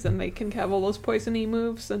typing because then they can have all those poisony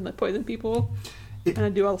moves and the poison people,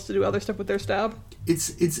 and do other stuff with their stab.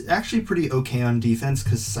 It's actually pretty okay on defense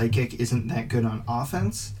because Psychic isn't that good on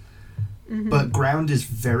offense, but Ground is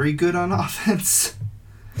very good on offense.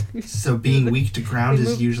 So being weak to ground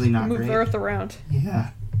is usually not great. Move the earth around.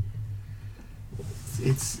 Yeah.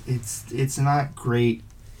 It's not great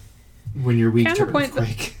when you're weak to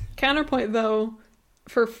earthquake. Counterpoint though,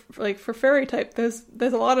 for fairy type, there's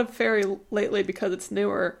a lot of fairy lately because it's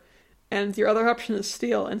newer, and your other option is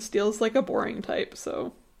steel, and steel's like a boring type.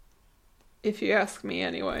 So, if you ask me,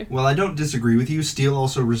 anyway. Well, I don't disagree with you. Steel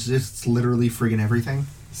also resists literally friggin' everything.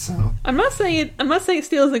 So I'm not saying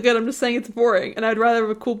steel isn't good. I'm just saying it's boring, and I'd rather have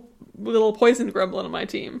a cool little poison gremlin on my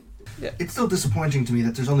team. Yeah. It's still disappointing to me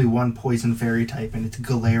that there's only one poison fairy type, and it's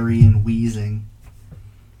Galarian Wheezing.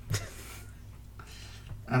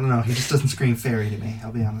 I don't know, he just doesn't scream fairy to me,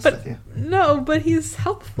 I'll be honest with you. No, but he's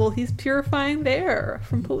helpful. He's purifying the air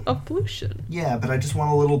of pollution. Yeah, but I just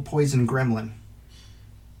want a little poison gremlin.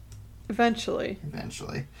 Eventually.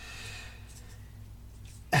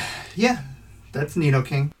 Yeah, that's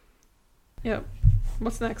Nidoking. Yep.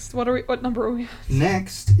 What's next? What number are we at?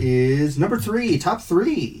 Next is number 3, top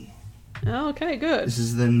 3. Oh, okay, good. This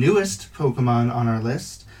is the newest Pokemon on our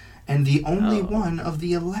list, and the only one of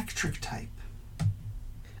the electric type.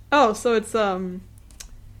 Oh, so it's,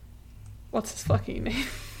 what's his fucking name?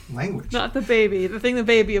 Language. Not the baby. The thing the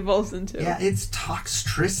baby evolves into. Yeah, it's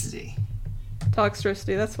Toxtricity.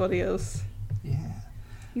 Toxtricity, that's what he is. Yeah.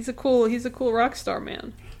 He's a cool rock star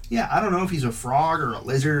man. Yeah, I don't know if he's a frog or a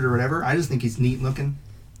lizard or whatever. I just think he's neat looking.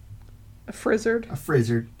 A frizzard. A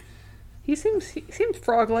frizzard. He seems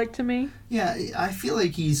frog-like to me. Yeah, I feel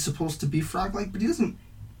like he's supposed to be frog-like, but he doesn't...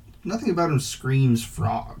 Nothing about him screams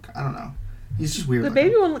frog. I don't know. He's just weird. The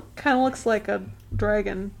baby one kind of looks like a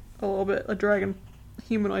dragon, a little bit. A dragon,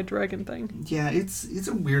 humanoid dragon thing. Yeah, it's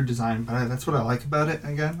a weird design, but that's what I like about it,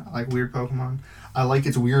 again. I like weird Pokemon. I like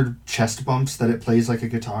its weird chest bumps that it plays like a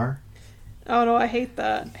guitar. Oh no, I hate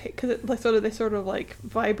that. Because they sort of like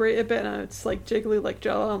vibrate a bit and it's like jiggly like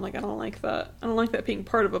Jello. I'm like, I don't like that. I don't like that being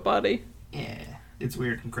part of a body. Yeah, it's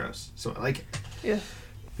weird and gross. So I like it. Yeah.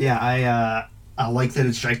 Yeah, I like that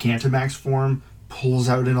its Gigantamax form pulls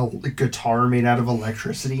out a guitar made out of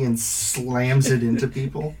electricity and slams it into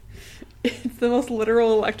people. It's the most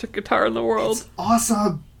literal electric guitar in the world. It's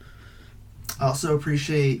awesome. I also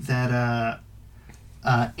appreciate that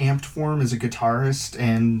amped form is a guitarist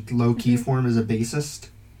and low-key form is a bassist.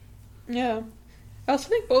 Yeah. I also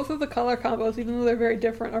think both of the color combos, even though they're very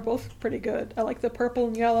different, are both pretty good. I like the purple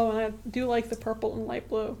and yellow, and I do like the purple and light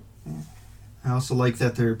blue. Yeah. I also like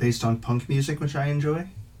that they're based on punk music, which I enjoy.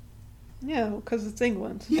 Yeah, because it's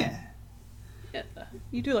England. Yeah. Yeah,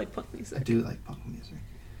 you do like punk music. I do like punk music.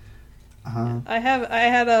 I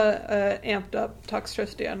had a amped up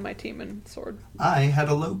Toxtricity on my team in Sword. I had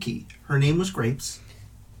a Loki. Her name was Grapes.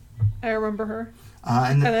 I remember her.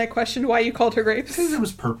 And I questioned why you called her Grapes. Because it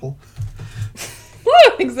was purple.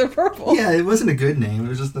 What? Things are purple. Yeah, it wasn't a good name. It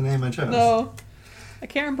was just the name I chose. No. I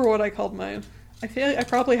can't remember what I called mine. I feel like I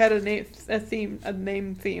probably had a name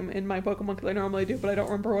theme in my Pokemon because I normally do, but I don't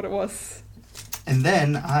remember what it was. And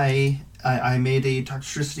then I made a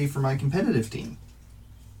Toxtricity for my competitive team.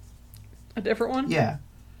 A different one? Yeah.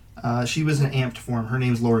 She was an amped form. Her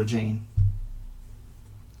name's Laura Jane.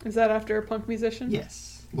 Is that after a punk musician?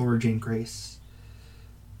 Yes. Laura Jane Grace.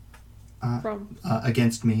 From?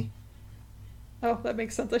 Against Me. Oh, that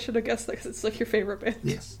makes sense. I should have guessed that because it's like your favorite band.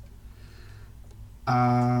 Yes.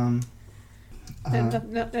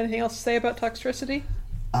 Anything else to say about Toxtricity?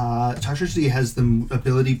 Toxtricity has the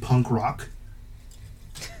ability Punk Rock.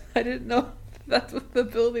 I didn't know that's what the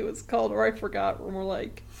ability was called, or I forgot. Or more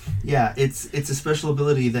like... Yeah, it's a special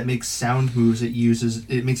ability that makes sound moves it uses.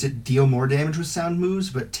 It makes it deal more damage with sound moves,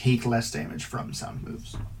 but take less damage from sound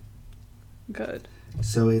moves. Good.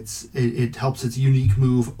 So it helps its unique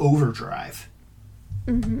move Overdrive.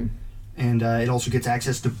 Mm-hmm. And it also gets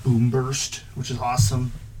access to Boom Burst, which is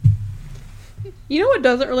awesome. You know what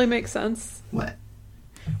doesn't really make sense? What?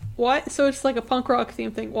 Why? So it's like a punk rock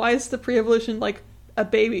theme thing. Why is the pre-evolution like a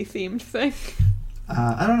baby themed thing?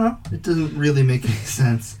 I don't know. It doesn't really make any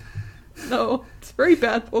sense. No, it's a very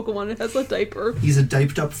bad Pokemon. It has a diaper. He's a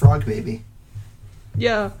diped up frog baby.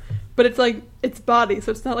 Yeah, but it's like its body,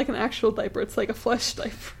 so it's not like an actual diaper. It's like a flesh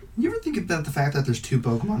diaper. You ever think about the fact that there's 2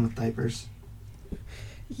 Pokemon with diapers?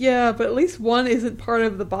 Yeah, but at least one isn't part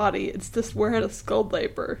of the body. It's just wearing a skull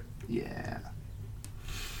diaper. Yeah.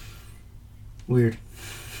 Weird.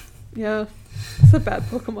 Yeah. It's a bad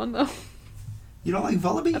Pokemon, though. You don't like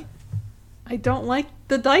Vullaby? I don't like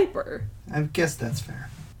the diaper. I guess that's fair.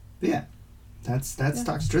 But yeah. That's Yeah.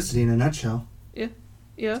 Toxtricity in a nutshell.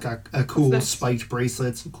 Yeah. It's got a cool next? spiked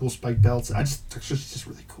bracelet, some cool spiked belts. Toxtricity's just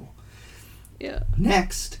really cool. Yeah.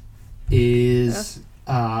 Next is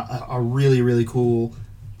a really, really cool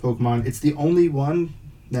Pokemon. It's the only one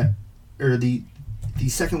that, or the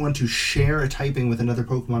second one to share a typing with another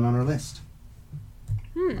Pokemon on our list.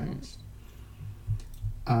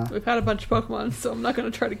 We've had a bunch of Pokemon, so I'm not going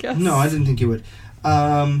to try to guess. No, I didn't think you would.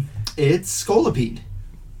 It's Scolipede.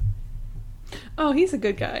 Oh, he's a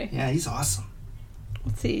good guy. Yeah, he's awesome.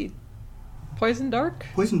 Let's see. Poison Dark?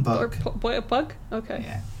 Poison Or Bug. Bug? Okay.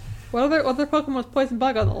 Yeah. What other Pokemon was Poison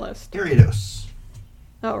Bug on the list? Gyarados.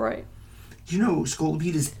 Oh, right. Do you know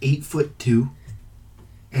Scolipede is 8'2"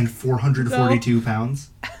 and 442 pounds?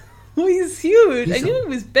 Oh, he's huge. He's I knew he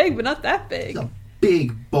was big, but not that big. He's a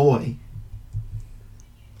big boy.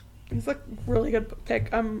 He's a really good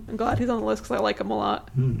pick. I'm glad he's on the list because I like him a lot.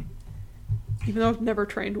 Even though I've never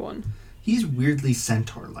trained one. He's weirdly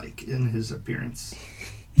centaur-like in his appearance.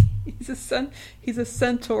 He's a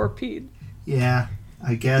centaurpede. Yeah,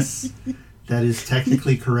 I guess that is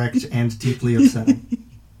technically correct and deeply upsetting.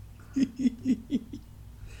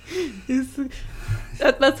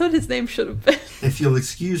 That's what his name should have been. If you'll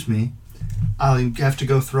excuse me, I'll have to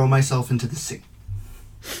go throw myself into the sea.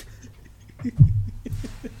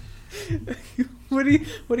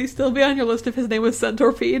 Would he still be on your list if his name was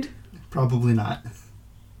Centaurpede? Probably not.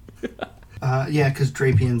 Yeah, because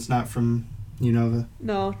Drapien's not from Unova.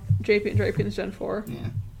 No, Drapien's Gen 4. Yeah.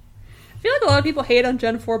 I feel like a lot of people hate on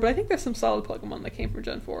Gen 4, but I think there's some solid Pokemon that came from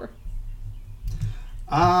Gen 4.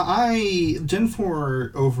 Gen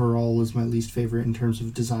 4 overall was my least favorite in terms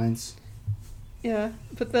of designs. Yeah,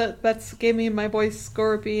 but that's gave me my boys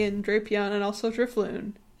Scorpy and Drapion and also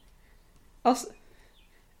Drifloon. Also,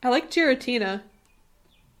 I like Giratina.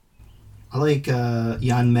 I like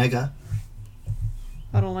Yanmega.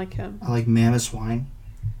 I don't like him. I like Mamoswine.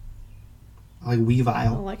 I like I Weavile.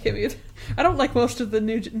 don't like him either. I don't like most of the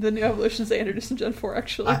new evolutions they introduced in Gen 4,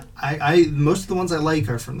 actually. I most of the ones I like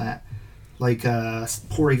are from that. Like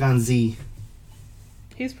Porygon Z.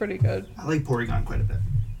 He's pretty good. I like Porygon quite a bit.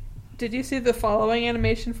 Did you see the following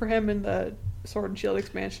animation for him in the Sword and Shield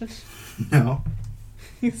expansion? No.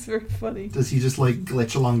 He's very funny. Does he just like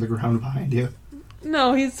glitch along the ground behind you?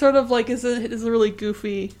 No, he's sort of like is a really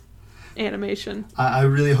goofy animation. I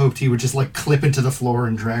really hoped he would just like clip into the floor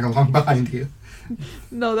and drag along behind you.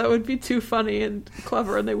 No, that would be too funny and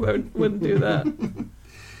clever, and they wouldn't do that.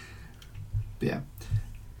 Yeah.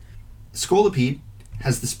 Scolipede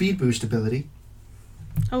has the speed boost ability,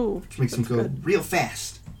 Oh, which makes him that's go good. real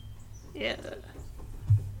fast. Yeah,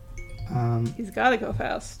 Um, he's got to go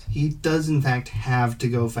fast. he does in fact have to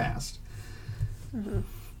go fast.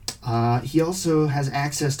 Uh-huh. He also has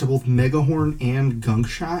access to both Mega Horn and Gunk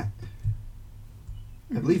Shot.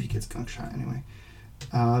 I believe he gets Gunk Shot anyway.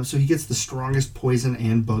 So he gets the strongest poison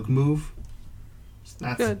and bug move. So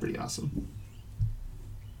that's Good. pretty awesome.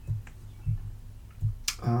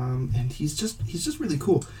 And he's just really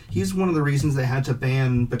cool. He's one of the reasons they had to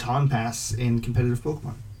ban Baton Pass in competitive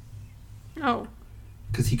Pokemon. Oh,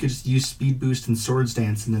 Because he could just use Speed Boost and Swords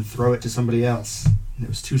Dance and then throw it to somebody else. And it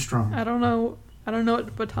was too strong. I don't know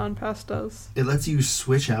what Baton Pass does. It lets you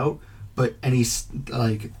switch out, but any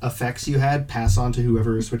like effects you had pass on to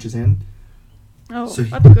whoever switches in. Oh, So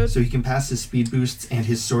that's good. So he can pass his Speed Boosts and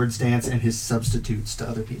his Swords Dance and his substitutes to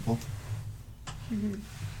other people. Mm-hmm.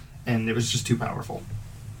 And it was just too powerful.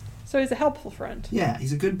 So he's a helpful friend. Yeah,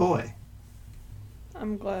 he's a good boy.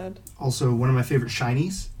 I'm glad. Also, one of my favorite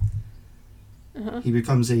shinies. Uh-huh. He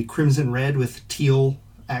becomes a crimson red with teal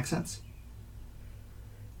accents.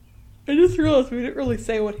 I just realized we didn't really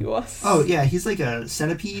say what he was. Oh yeah, he's like a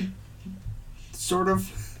centipede, sort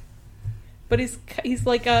of. But he's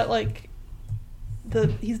like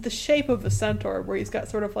he's the shape of a centaur, where he's got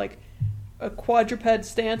sort of like a quadruped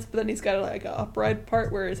stance, but then he's got like an upright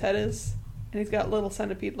part where his head is, and he's got little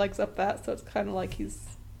centipede legs up that, so it's kind of like he's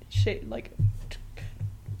shaped like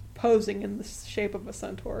posing in the shape of a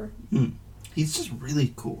centaur. He's just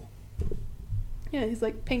really cool. Yeah, he's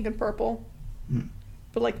like pink and purple,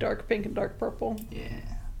 but like dark pink and dark purple. Yeah,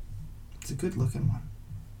 it's a good looking one.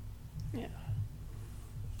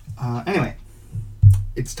 Yeah. Anyway,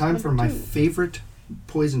 it's time for my Number 2. favorite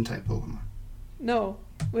poison type Pokemon. No,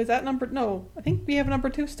 was that number? No, I think we have number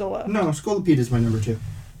 2 still left. No, Scolipede is my number 2.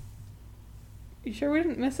 You sure we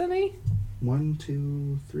didn't miss any? 1,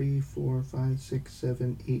 2, 3, 4, 5, 6,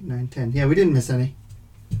 7, 8, 9, 10. Yeah, we didn't miss any.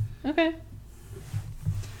 Okay.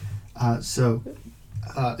 It's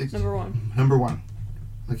Number 1. number 1.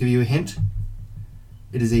 I'll give you a hint.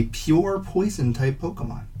 It is a pure poison type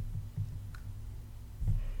Pokemon.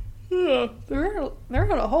 There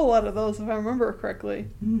aren't a whole lot of those, if I remember correctly.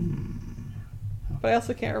 But I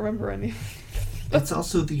also can't remember any. It's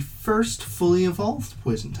also the first fully evolved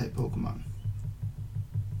poison-type Pokemon.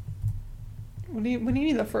 What do you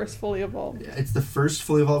mean the first fully evolved? It's the first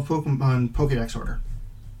fully evolved Pokemon Pokedex order.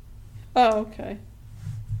 Oh, okay.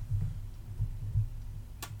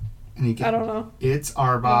 And you get, I don't know. It's I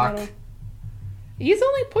Arbok. don't- He's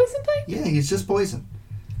only poison type? Yeah, he's just poison.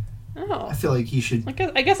 Oh. I feel like he should.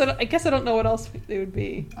 I guess I don't know what else it would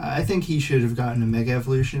be. I think he should have gotten a Mega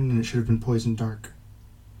Evolution, and it should have been Poison Dark.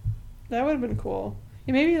 That would have been cool.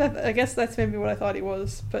 Yeah, maybe I guess that's maybe what I thought he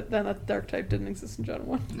was, but then that dark type didn't exist in Gen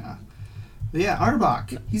 1. Nah. But yeah,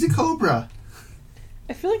 Arbok. He's a Cobra.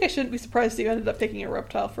 I feel like I shouldn't be surprised you ended up taking a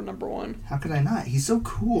reptile for number 1. How could I not? He's so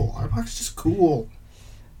cool. Arbok's just cool.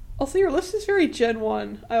 Also, your list is very Gen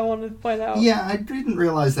 1. I wanted to find out. Yeah, I didn't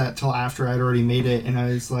realize that till after I'd already made it, and I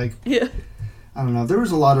was like, Yeah. I don't know. There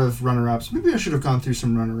was a lot of runner-ups. Maybe I should have gone through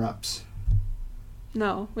some runner-ups.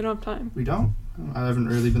 No, we don't have time. We don't? I haven't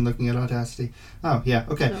really been looking at Audacity. Oh, yeah,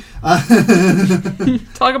 okay. No. Uh,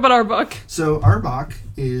 Talk about Arbok. so Arbok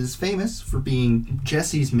is famous for being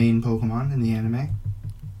Jessie's main Pokemon in the anime.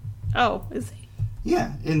 Oh, is he?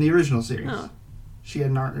 Yeah, in the original series. Oh. She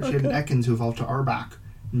had an Okay. Ekans who evolved to Arbok.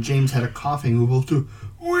 And James had a Coughing who evolved to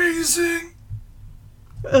Wheezing.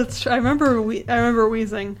 That's true. I remember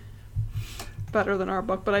Wheezing better than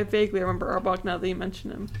Arbok, but I vaguely remember Arbok now that you mention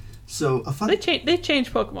him. So a fun They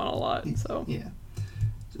change Pokemon a lot, so yeah.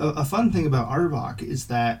 A fun thing about Arbok is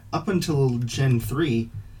that up until Gen 3,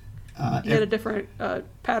 he had a different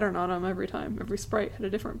pattern on him every time. Every sprite had a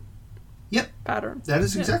different pattern. that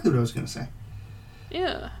is Yeah. exactly what I was going to say.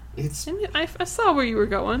 Yeah. It's And I saw where you were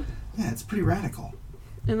going. yeah, it's pretty radical.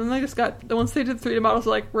 And then they just once they did 3D models,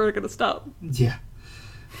 like, we're going to stop. Yeah.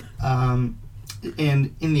 And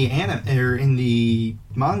in the in the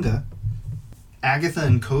manga, Agatha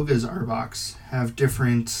and Koga's Arboks have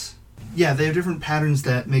different they have different patterns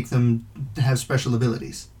that make them have special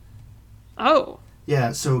abilities. Oh.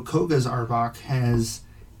 Yeah, so Koga's Arbok has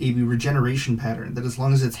a regeneration pattern that as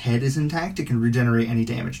long as its head is intact, it can regenerate any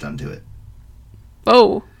damage done to it.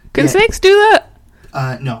 Oh. Can Yeah. snakes do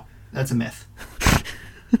that? No, that's a myth.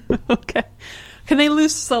 Okay. Can they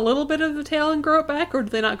lose a little bit of the tail and grow it back, or do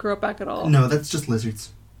they not grow it back at all? No, that's just lizards.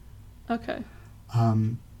 Okay.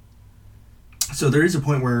 So there is a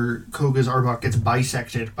point where Koga's Arbok gets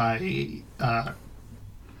bisected by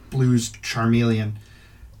Blue's Charmeleon.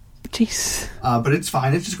 Jeez. But it's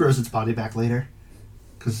fine. It just grows its body back later.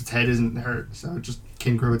 Because its head isn't hurt, so it just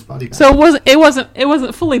can grow its body back. So it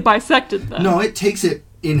wasn't fully bisected then. No, it takes it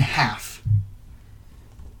in half.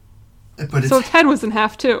 But So its head was in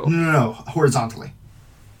half too. No, horizontally.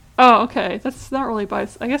 Oh, okay. That's not really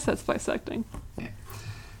I guess that's bisecting.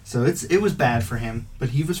 So it was bad for him, but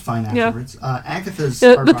he was fine Yeah. afterwards. Agatha's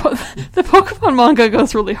The Arbok. the Pokemon manga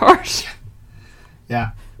goes really harsh.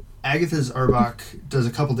 Yeah. Agatha's Arbok does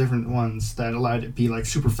a couple different ones that allow it to be like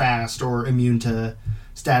super fast or immune to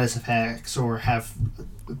status effects or have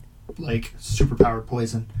like superpowered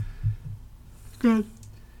poison. Good.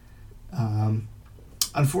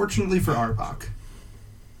 Unfortunately for Arbok,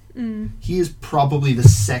 he is probably the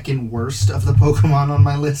second worst of the Pokemon on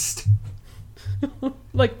my list.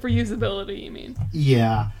 Like for usability, you mean?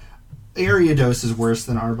 Yeah. Ariados is worse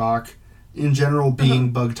than Arbok. In general,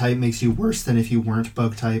 being bug type makes you worse than if you weren't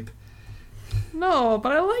bug type. No,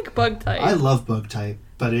 but I like bug type. I love bug type,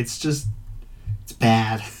 but it's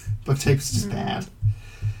bad. Bug type is just bad.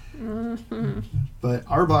 But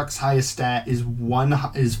Arbok's highest stat is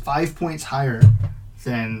 5 points higher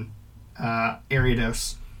than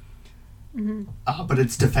Ariados. But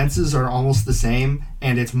its defenses are almost the same,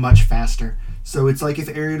 and it's much faster. So it's like if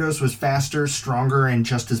Ariados was faster, stronger, and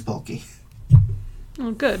just as bulky.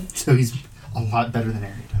 Oh, good. So he's a lot better than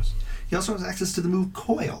Ariados. He also has access to the move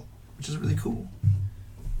Coil, which is really cool.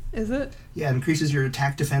 Is it? Yeah, it increases your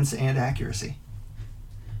attack, defense, and accuracy.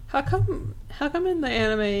 How come in the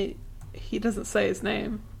anime he doesn't say his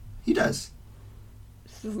name? He does.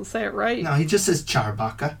 He doesn't say it right. No, he just says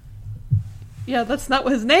Charbaka. Yeah, that's not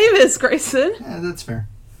what his name is, Grayson. Yeah, that's fair.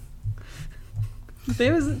 His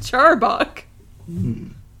name isn't Charbok.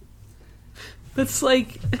 That's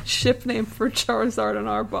like a ship name for Charizard and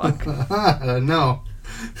Arbok. No.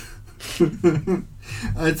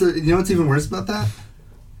 You know what's even worse about that?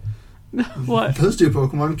 What? Those two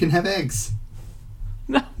Pokemon can have eggs.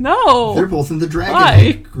 No. They're both in the dragon Why?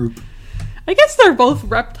 egg group. I guess they're both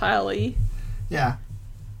reptile-y. Yeah.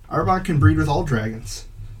 Arbok can breed with all dragons.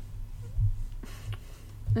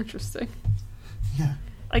 Interesting. Yeah.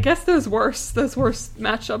 I guess there's worse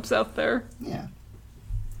matchups out there. Yeah.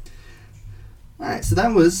 Alright, so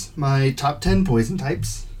that was my top 10 poison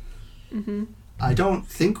types. Mm-hmm. I don't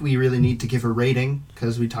think we really need to give a rating,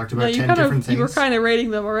 because we talked about 10 different things. You were kind of rating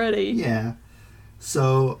them already. Yeah.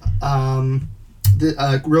 So,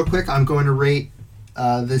 real quick, I'm going to rate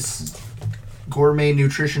this gourmet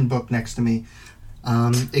nutrition book next to me.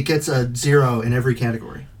 It gets a 0 in every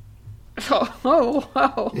category. Oh,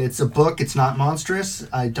 wow. It's a book. It's not monstrous.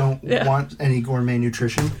 I don't want any gourmet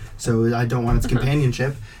nutrition, so I don't want its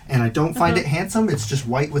companionship. And I don't find it handsome. It's just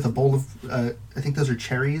white with a bowl of, I think those are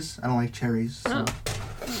cherries. I don't like cherries. So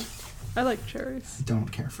I like cherries. I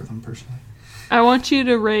don't care for them personally. I want you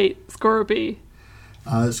to rate Scorpy.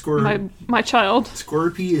 My child.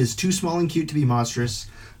 Scorpy is too small and cute to be monstrous,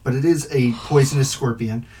 but it is a poisonous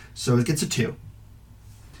scorpion, so it gets a 2.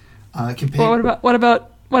 What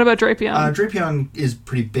about Drapion? Drapion is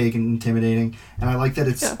pretty big and intimidating, and I like that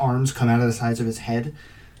its arms come out of the sides of his head.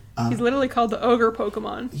 He's literally called the ogre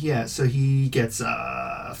Pokemon. Yeah, so he gets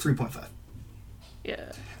 3.5.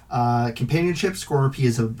 Yeah. Companionship, Scorpy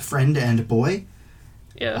is a friend and a boy.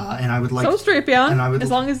 Yeah. And I would like. So is Drapion. And I would,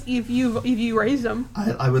 as long as if you raise him.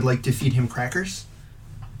 I would like to feed him crackers.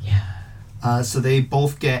 Yeah. So they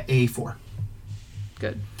both get a 4.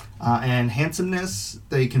 Good. And handsomeness,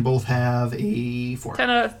 they can both have a 4. 10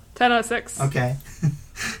 out of 6. Okay.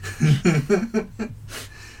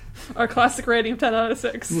 Our classic rating of 10 out of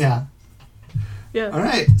 6. Yeah. Yeah. All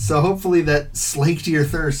right. So hopefully that slaked your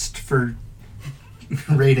thirst for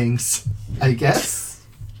ratings, I guess.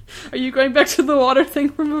 Are you going back to the water thing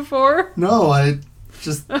from before? No, I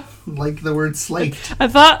just like the word slaked. I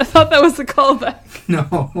thought that was a callback.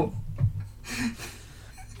 No.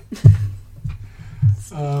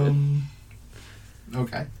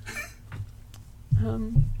 Okay.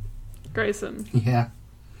 Grayson. Yeah.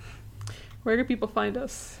 Where do people find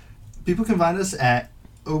us? People can find us at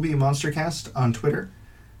OB Monstercast on Twitter.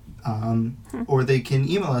 Or they can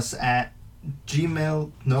email us at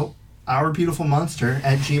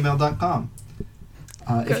ourbeautifulmonster@gmail.com.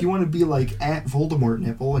 If you want to be like at Voldemort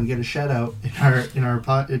Nipple and get a shout out in our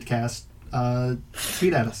podcast,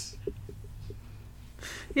 tweet at us.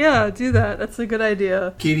 Yeah, do that. That's a good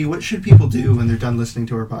idea. Katie, what should people do when they're done listening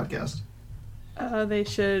to our podcast? They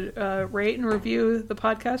should rate and review the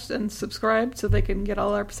podcast and subscribe so they can get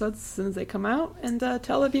all our episodes as soon as they come out, and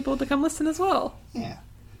tell other people to come listen as well. Yeah.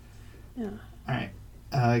 Yeah. All right.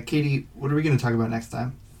 Katie, what are we going to talk about next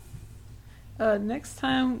time? Next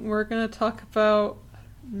time, we're going to talk about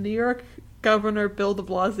New York Governor Bill de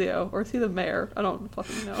Blasio. Or is he the mayor? I don't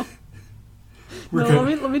fucking know.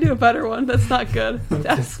 Let me do a better one. That's not good. Okay.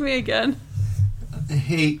 Ask me again.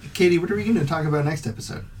 Hey, Katie, what are we going to talk about next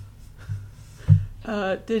episode?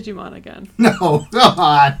 Digimon again. No,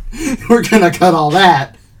 God. We're going to cut all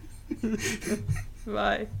that.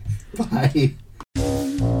 Bye. Bye.